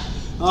start.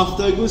 Off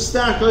to a good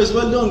start, guys.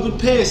 Well done, good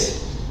pace.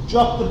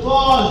 Drop the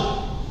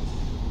ball.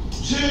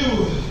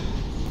 2.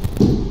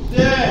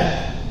 There.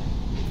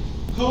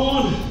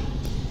 Cone,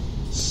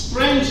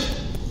 sprint,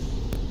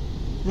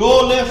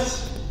 roll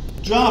left,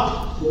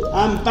 drop,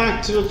 and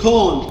back to the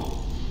cone.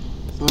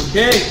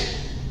 Okay,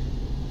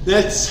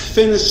 let's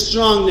finish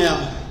strong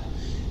now.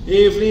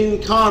 Evelyn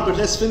Corbett,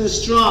 let's finish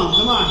strong.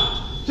 Come on.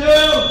 2,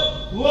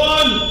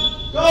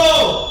 1,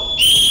 go.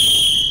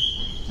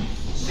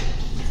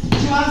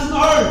 hands in the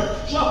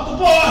hurl. Drop the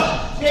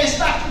ball. Face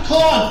back to the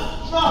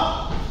cone.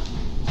 Drop.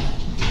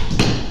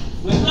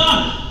 Well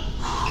done.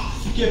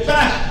 Get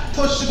back.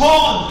 Touch the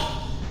cone.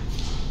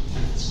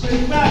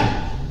 Spring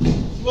back.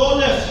 Roll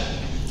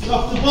lift.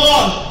 Drop the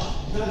ball.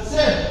 That's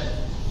it.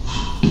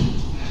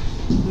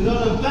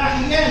 Well done.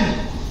 Back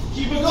again.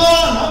 Keep it going.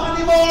 How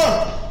many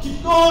more?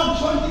 Keep going.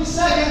 20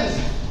 seconds.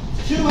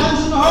 2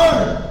 hands in the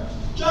hurl.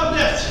 Jump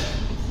lift.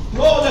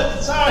 Roll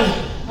lift. Sorry.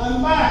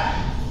 I'm back.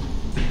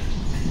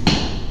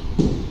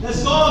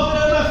 Let's go a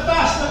bit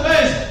faster,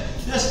 guys.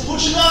 Let's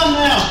push it on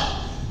now.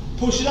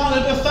 Push it on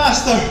a bit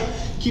faster.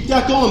 Keep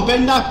that going.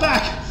 Bend that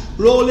back.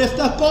 Roll lift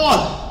that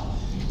ball.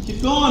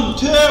 Keep going.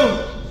 2,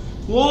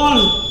 1.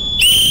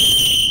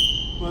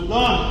 Well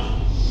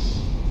done.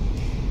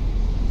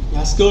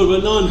 That's good.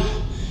 Well done.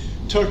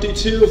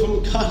 32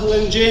 from Cottle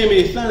and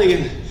Jamie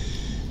Flanagan.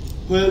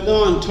 Well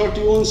done.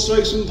 31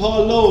 strikes from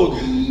Paul Logue.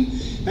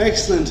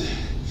 Excellent.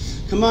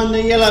 Come on,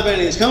 the yellow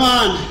bellies. Come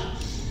on.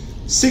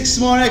 6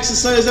 more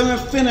exercises and we're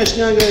finished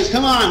now, guys.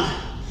 Come on.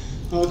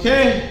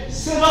 Okay.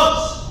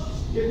 Sit-ups.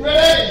 Get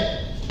ready.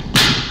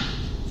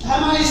 How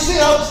many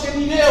sit-ups can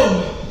you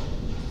do?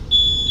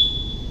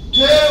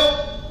 2,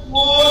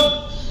 1.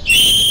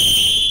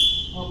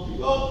 Up you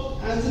go.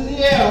 Hands in the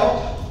air.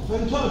 Up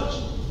and touch.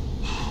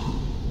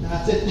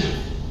 That's it.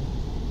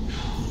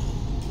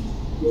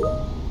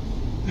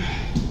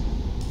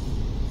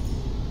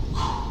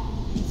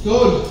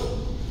 Good.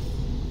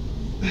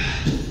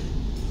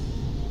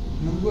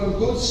 We've got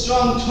good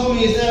strong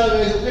tummies now,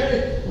 guys.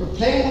 We're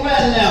playing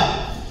well now.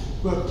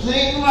 We're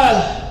playing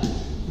well.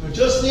 We're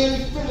just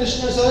nearly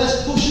finished now, so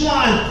let's push it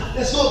on.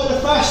 Let's go a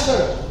bit faster.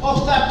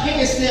 Up that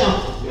pace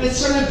now.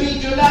 Let's try and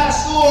beat your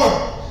last score.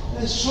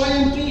 Let's try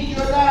and beat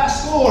your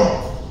last score.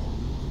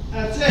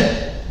 That's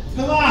it.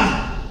 Come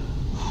on.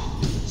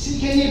 See,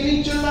 can you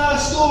beat your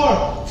last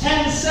score?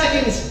 10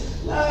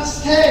 seconds.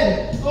 Last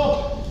 10.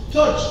 Up.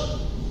 Touch.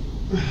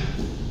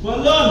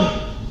 Well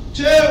done.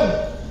 2,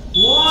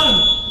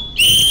 1.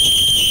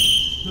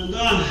 Well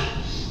done.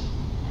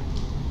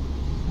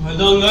 Well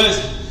done, guys.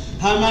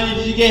 How many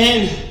did you get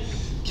in?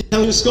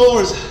 Count your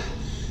scores.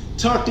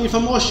 30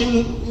 from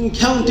Ushing in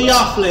County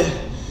Offaly.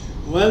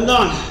 Well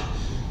done.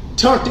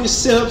 30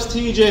 sit-ups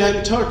TJ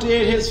and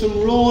 38 hits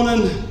from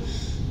Ronan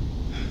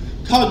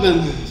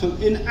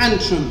Coughlin in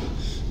Antrim.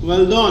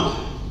 Well done.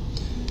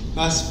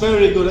 That's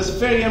very good. That's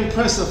very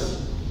impressive.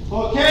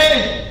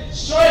 Okay.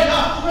 Straight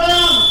off the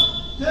ground.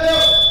 2,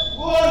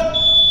 1.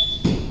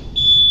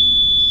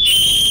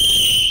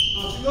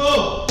 Off you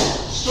go.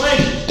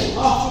 Straight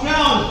off the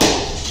ground.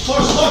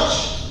 First touch.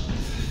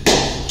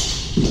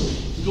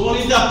 You don't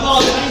leave that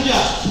ball behind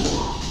you.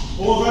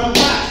 Over and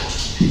back.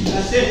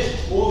 That's it.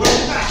 Over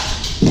and back.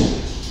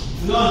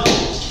 Done.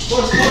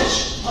 First touch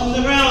on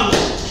the ground.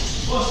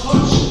 First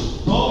touch.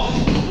 Oh,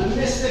 I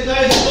missed the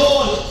guy's goal.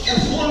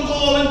 That's 1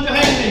 goal in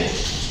behind me.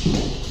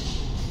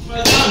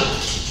 Well done.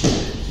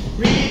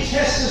 Really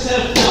test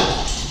yourself now.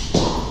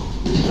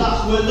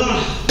 That's well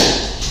done.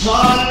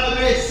 Oh,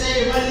 great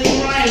save. Well done,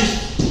 Ryan.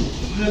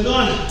 Well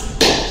done.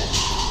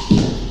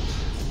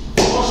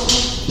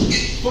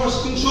 First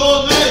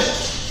control, guys.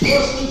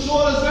 First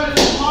control is very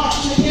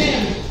important in the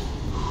game.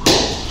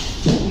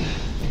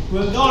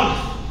 Well done.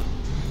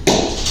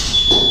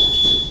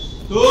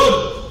 Good.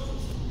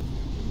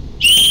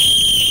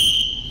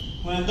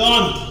 Well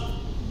done.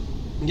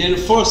 Again,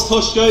 first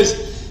touch, guys,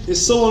 is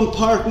so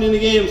important in the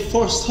game.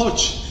 First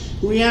touch,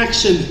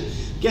 reaction,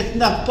 getting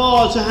that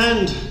ball to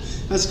hand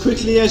as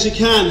quickly as you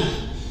can.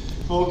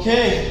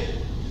 Okay.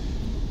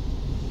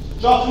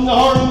 Dropping the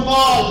hurling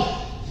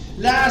ball.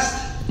 Last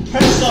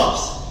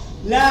press-ups.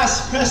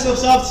 Last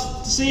press-ups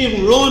of this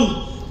evening.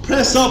 Run,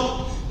 press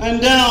up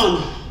and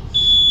down.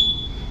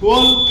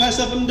 1, press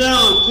up and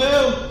down. 2,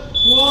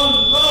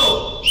 1,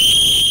 go.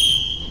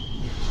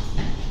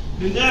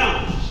 And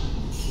down.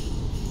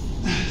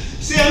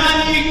 See how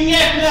many you can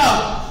get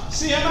now.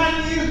 See how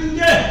many you can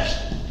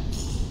get.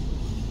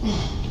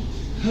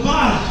 Come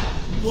on.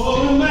 Go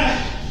over and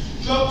back.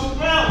 Drop to the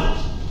ground.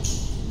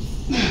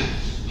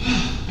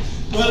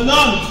 Well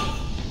done.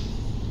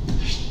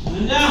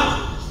 And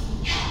down.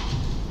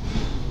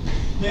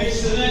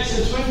 Next to the next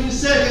in 20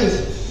 seconds.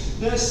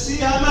 Let's see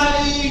how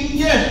many you can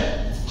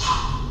get.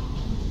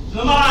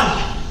 Come on.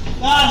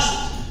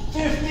 Last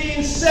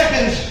 15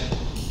 seconds.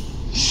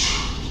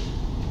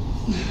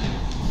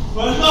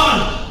 Well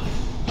done.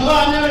 Come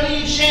on, never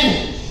leave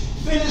chin.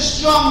 Finish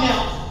strong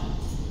now.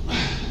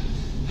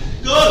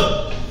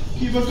 Good.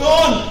 Keep it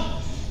going.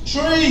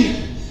 3,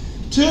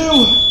 2,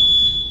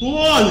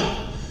 1.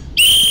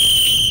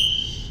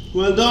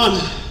 Well done.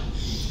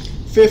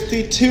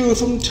 52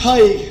 from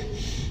Ty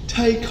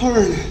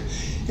Curran.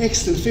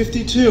 Excellent.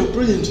 52.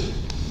 Brilliant.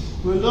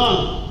 Well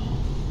done.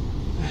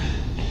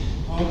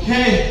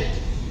 Okay.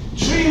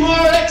 3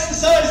 more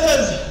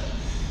exercises.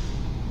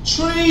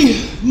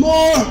 3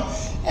 more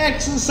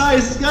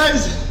exercises,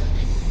 guys.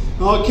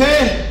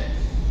 Okay.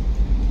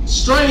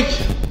 Strike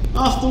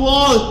off the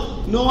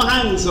wall. No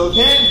hands,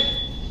 okay?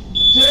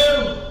 2,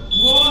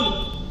 1.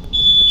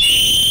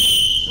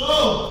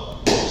 Go.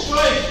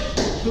 Strike.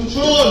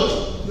 Control.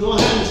 No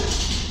hands.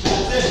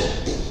 That's it.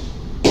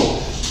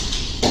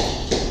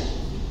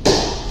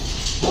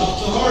 Off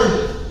the hurl.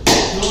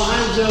 No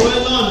hands now.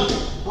 Well done.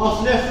 Off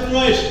left and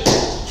right.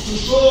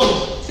 Control.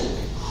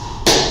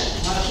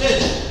 That's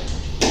it.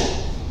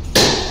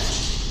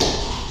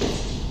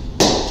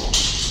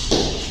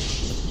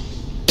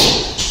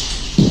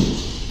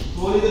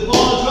 Only the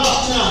ball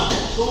drop now.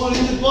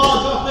 Only the ball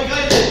drop like I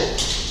did.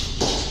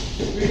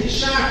 Really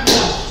sharp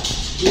now.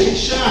 Really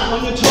sharp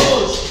on your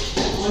toes.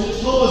 On your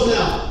toes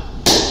now.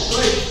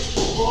 Straight.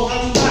 Forward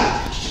and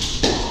back.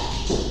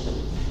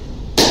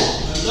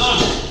 Well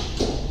done.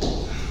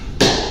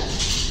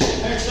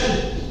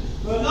 Excellent.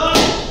 Well done.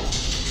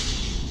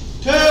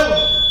 2,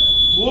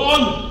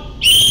 1.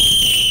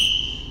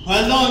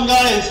 Well done,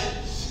 guys.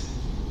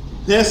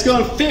 Let's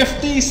go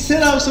 50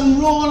 sit-ups and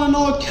rolling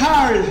no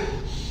card.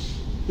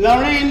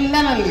 Lorraine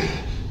Lennon,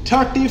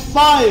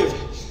 35,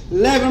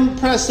 11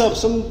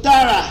 press-ups from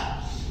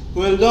Dara.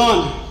 Well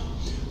done.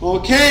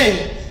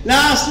 Okay,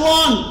 last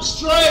one.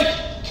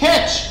 Strike,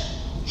 catch,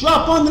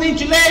 drop underneath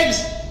your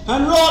legs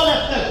and roll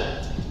left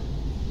leg.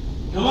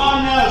 Come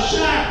on now,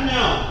 sharp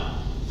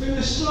now.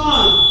 Finish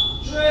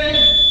strong. 3,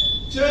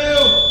 2,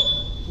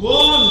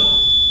 1,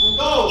 and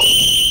go.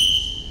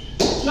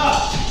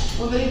 Drop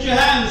underneath your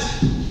hands.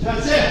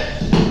 That's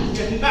it.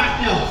 Getting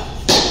back now.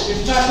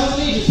 Getting back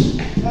underneath it.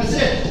 That's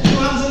it. 2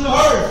 hands in the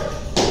hurl.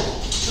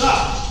 Stop.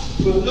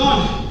 Well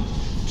done.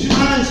 2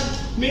 hands.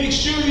 Make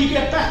sure you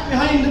get back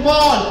behind the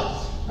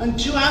ball. And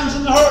 2 hands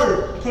in the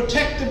hurl.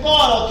 Protect the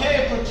ball,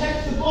 okay?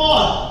 Protect the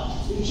ball.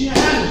 Into your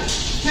hand.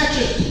 Catch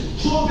it.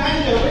 Throw it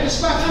behind you. Race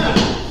back on it.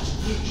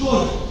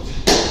 Throw it.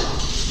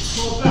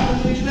 Throw it back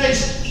underneath your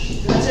legs.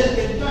 That's it.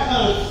 Get back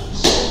on it.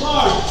 So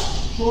hard.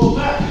 Throw it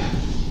back.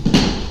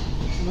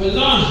 Well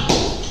done.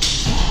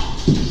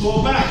 Throw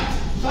it back.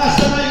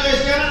 Faster now, you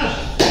guys. Get on it.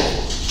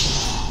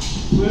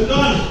 Well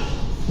done.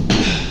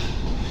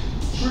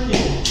 3.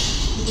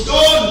 Keep it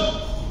going.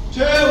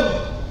 2,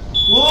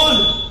 1.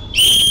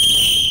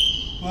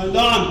 Well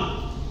done.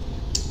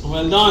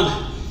 Well done.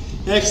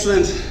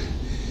 Excellent.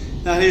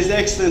 That is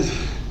excellent.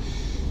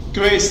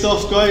 Great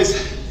stuff, guys.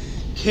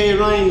 K.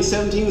 Ryan,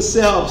 17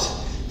 sit-ups.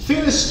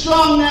 Finish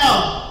strong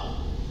now.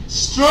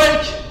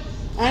 Strike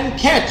and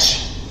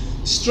catch.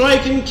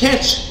 Strike and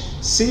catch.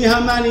 See how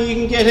many you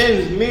can get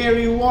in.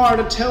 Mary Ward,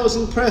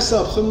 1,000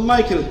 press-ups from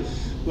Michael.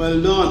 Well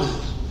done.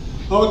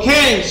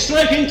 Okay,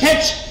 strike and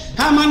catch.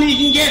 How many you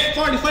can get?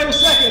 45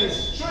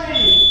 seconds.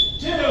 3,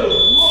 2,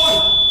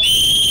 1.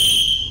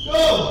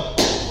 Go.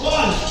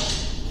 1,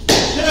 2,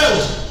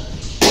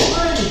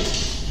 3,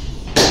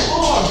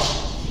 4,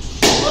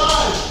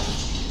 5,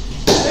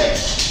 6,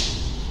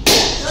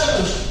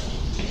 7,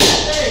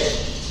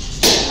 8,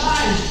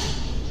 9,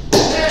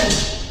 10,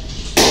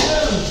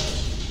 11,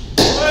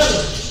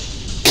 12,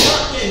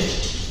 13,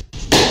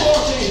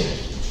 14,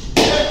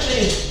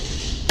 15,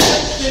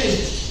 16,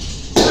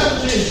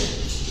 17,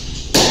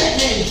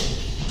 18,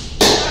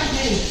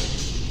 19,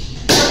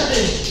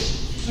 20,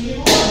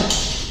 21,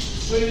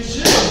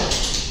 22,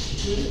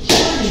 23,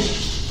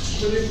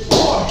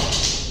 24,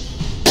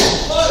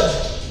 25,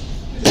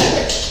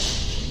 26,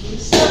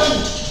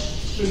 27,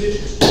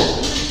 28,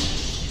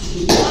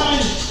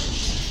 29,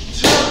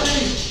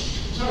 30,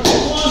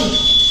 31,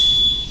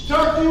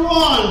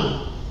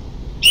 31.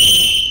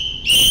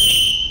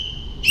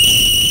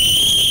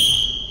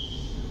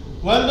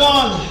 Well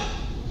done.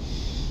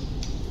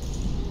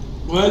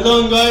 Well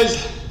done, guys.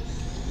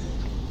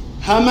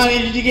 How many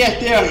did you get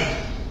there?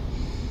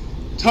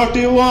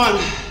 31.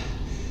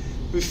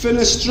 We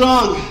finished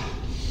strong.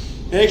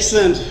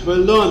 Excellent.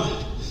 Well done.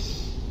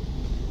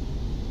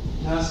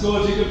 Let's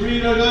go take a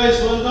breather, guys.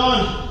 Well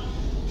done.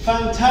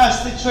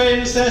 Fantastic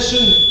training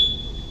session.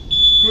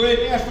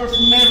 Great effort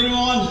from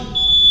everyone.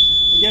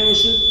 Again, we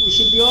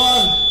should be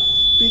all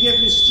be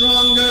getting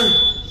stronger,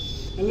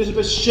 a little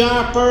bit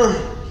sharper,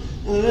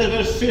 and a little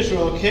bit fitter,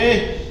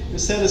 okay?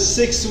 Instead of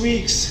 6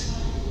 weeks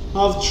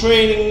of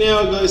training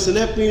now, guys. So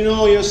let me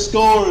know your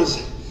scores.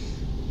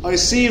 I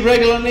see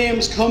regular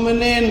names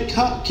coming in.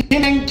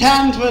 Killing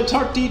Cantwell,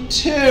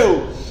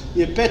 32.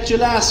 You bet your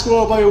last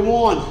score by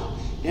 1.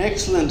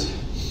 Excellent.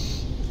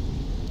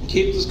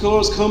 Keep the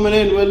scores coming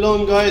in. Well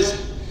done, guys.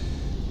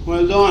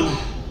 Well done.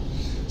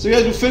 So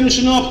guys, we're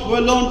finishing up.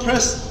 Well done.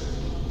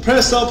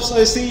 Press ups.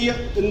 I see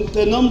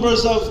the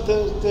numbers of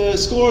the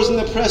scores in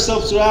the press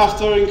ups are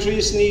after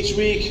increasing each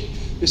week.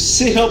 Your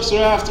sit ups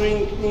are after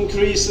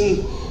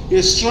increasing.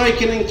 Your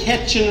striking and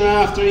catching are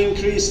after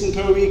increasing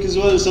per week as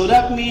well. So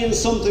that means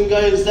something,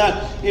 guys,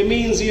 that it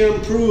means you're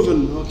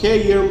improving,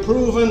 okay? You're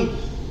improving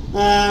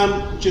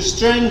with your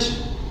strength,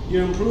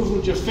 you're improving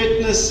with your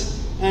fitness,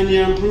 and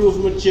you're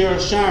improving with your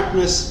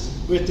sharpness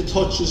with the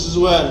touches as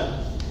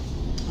well.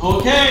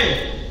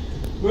 Okay,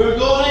 we're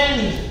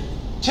going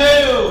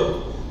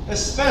to a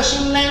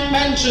special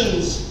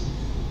mentions.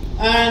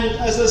 And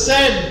as I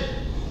said,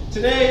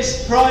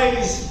 today's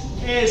prize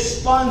is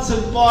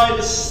sponsored by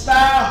the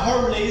Star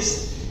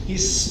Hurleys.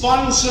 He's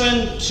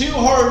sponsoring 2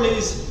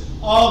 hurleys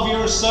of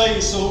your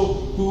size. So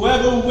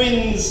whoever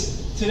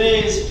wins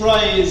today's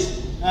prize,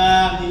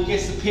 he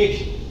gets to pick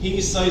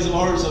his size of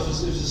hurdles.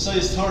 If it's a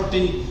size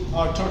 30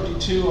 or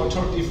 32 or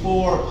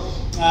 34,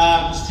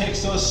 just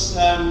text us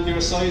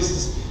your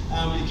sizes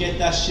and we'll get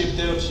that shipped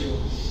out to you.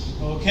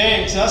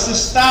 Okay, so that's the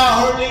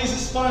Star Hurleys.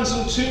 It's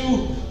sponsoring 2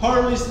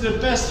 hurleys, the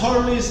best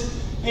hurleys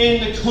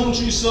in the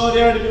country. So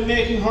they've been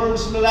making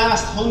hurls for the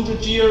last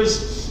 100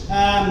 years.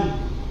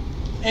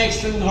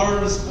 Excellent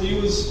hurls. I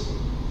use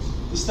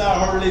the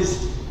Star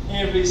Hurleys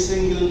every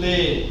single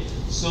day.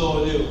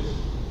 So I do.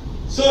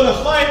 So the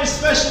 5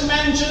 special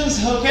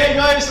mentions. Okay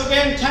guys,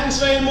 again, thanks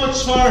very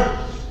much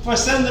for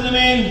sending them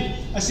in.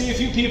 I see a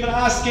few people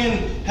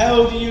asking,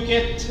 how do you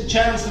get a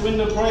chance to win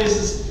the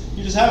prizes?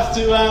 You just have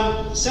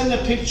to send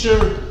a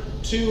picture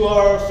to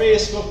our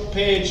Facebook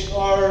page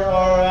or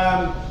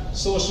our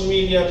social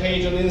media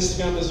page on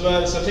Instagram as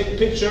well. So take a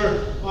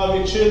picture of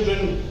your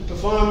children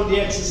performing the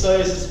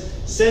exercises,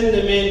 send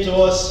them in to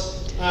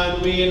us,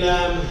 and we'll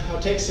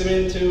I'll text them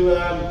in to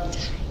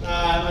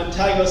and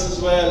tag us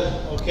as well.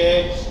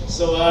 Okay,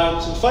 so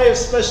some 5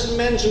 special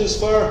mentions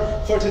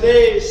for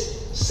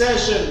today's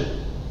session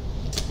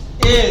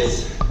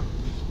is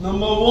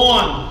number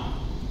 1.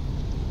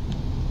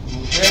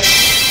 Okay.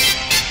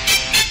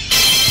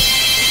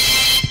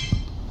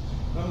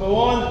 Number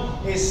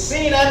 1 is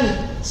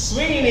Seanan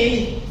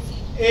Sweeney.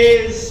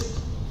 His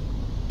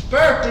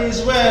birthday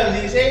as well.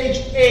 He's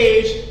age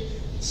 8.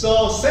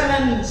 So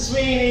Seanan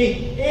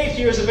Sweeney, 8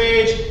 years of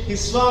age.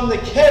 He's from the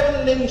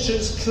Kevin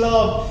Lynch's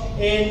Club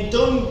in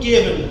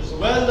Dungiven. So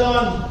well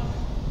done.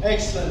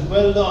 Excellent.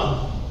 Well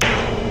done.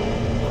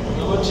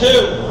 Number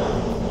 2.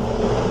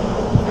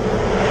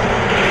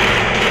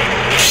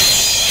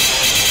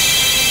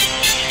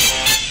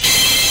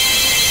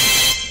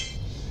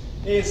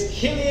 Is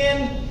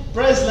Killian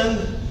Breslin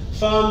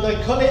from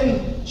the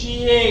Cullen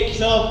GA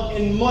Club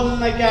in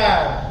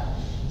Mullingar.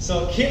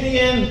 So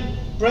Killian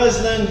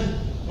Breslin,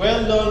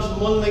 well done from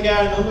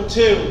Mullingar, number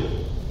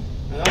 2.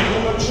 And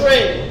number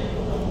 3.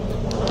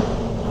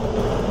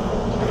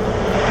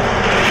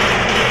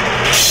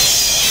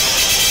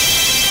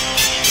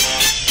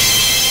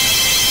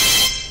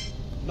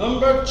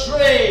 Number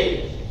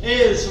 3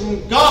 is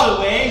from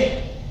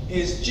Galway,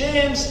 is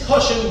James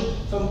Cushion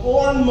from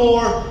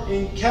Oranmore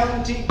in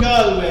County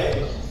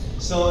Galway.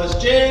 So it's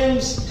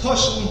James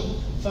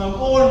Cushion from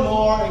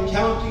Oranmore in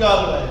County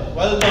Galway.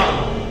 Well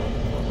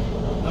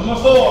done. Number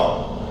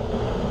 4.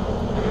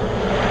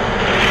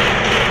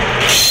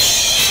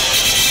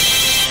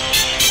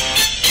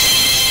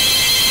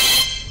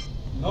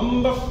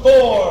 Number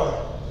 4.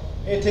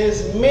 It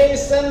is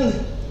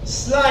Mason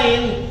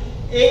Slynn,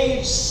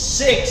 age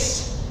 6.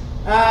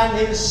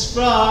 And he's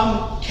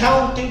from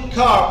County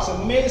Cork. So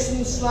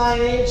Mason Slynn,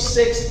 age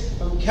 6,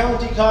 from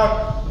County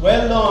Cork.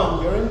 Well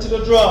done, you're into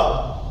the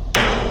draw.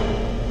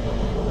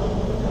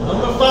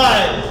 Number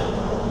 5.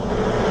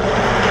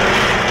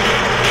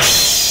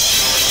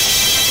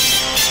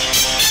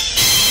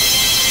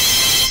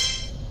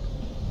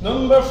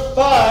 Number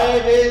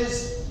 5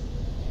 is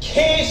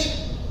Kate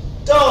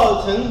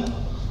Dalton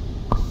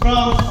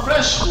from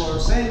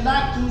Freshwood, St.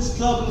 Lachlan's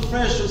Club in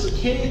Freshwood. So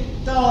Kate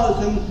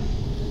Dalton,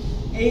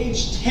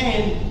 age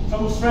 10,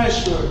 from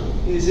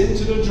Freshwood, is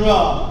into the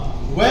draw.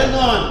 Well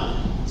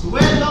done. So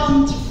well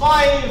done to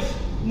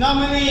 5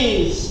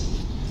 nominees.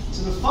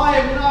 So the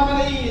 5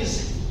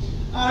 nominees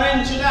are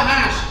into the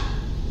hat.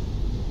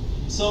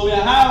 So we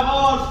have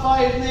all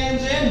 5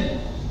 names in.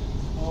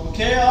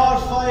 Okay, all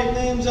 5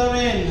 names are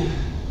in.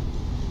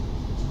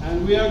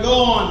 And we are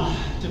going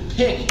to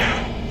pick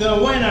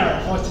the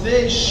winner for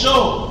today's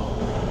show.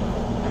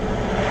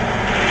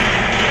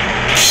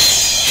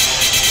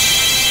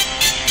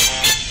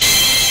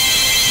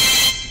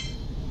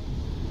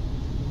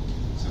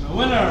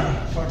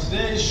 Winner for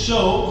today's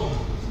show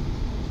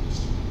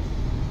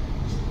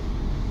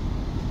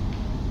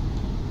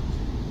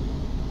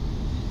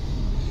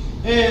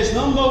is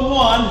number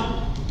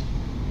 1,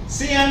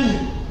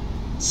 Seanan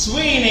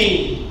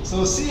Sweeney. So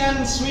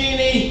Seanan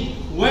Sweeney,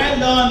 well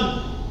done.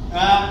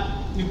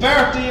 Your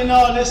birthday and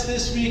all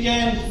this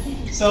weekend.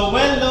 So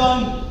well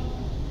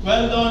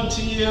done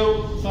to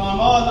you from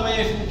all the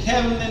way from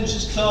Kevin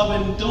Lynch's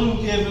Club in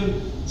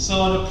Dungiven.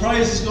 So the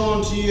prize is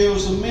going to you.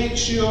 So make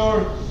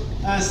sure,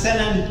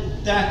 Seanan,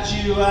 that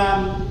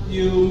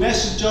you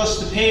message us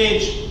the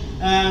page.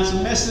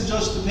 So message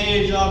us the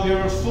page of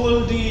your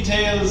full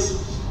details.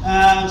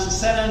 So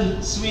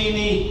Seanan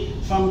Sweeney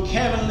from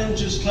Kevin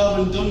Lynch's Club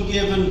in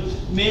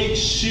Dungiven. Make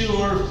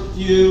sure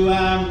you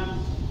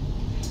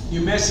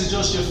message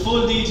us your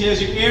full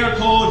details, your air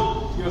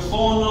code, your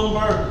phone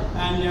number,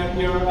 and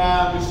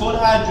your full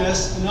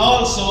address, and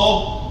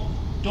also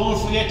don't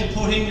forget to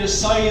put in your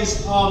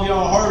size of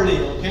your hurley.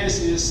 Okay,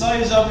 so the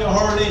size of your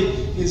hurley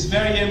is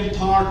very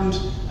important,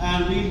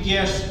 and we'll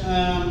get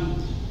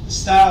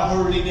Star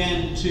Hurley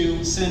then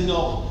to send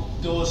up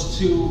those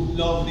 2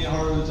 lovely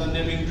hurls, and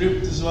they've been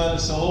gripped as well.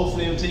 So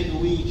hopefully it'll take a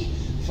week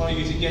for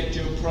you to get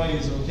your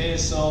prize. Okay,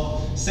 so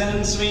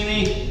Seanan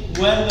Sweeney,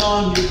 well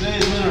done, you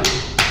today's winner.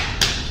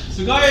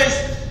 So guys,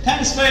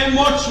 thanks very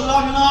much for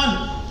logging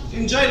on.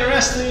 Enjoy the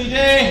rest of your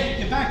day.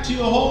 Get back to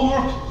your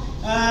homework.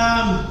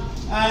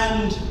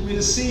 and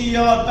we'll see you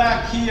all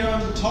back here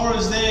on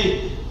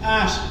Thursday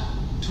at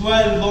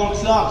 12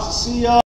 o'clock. See you all.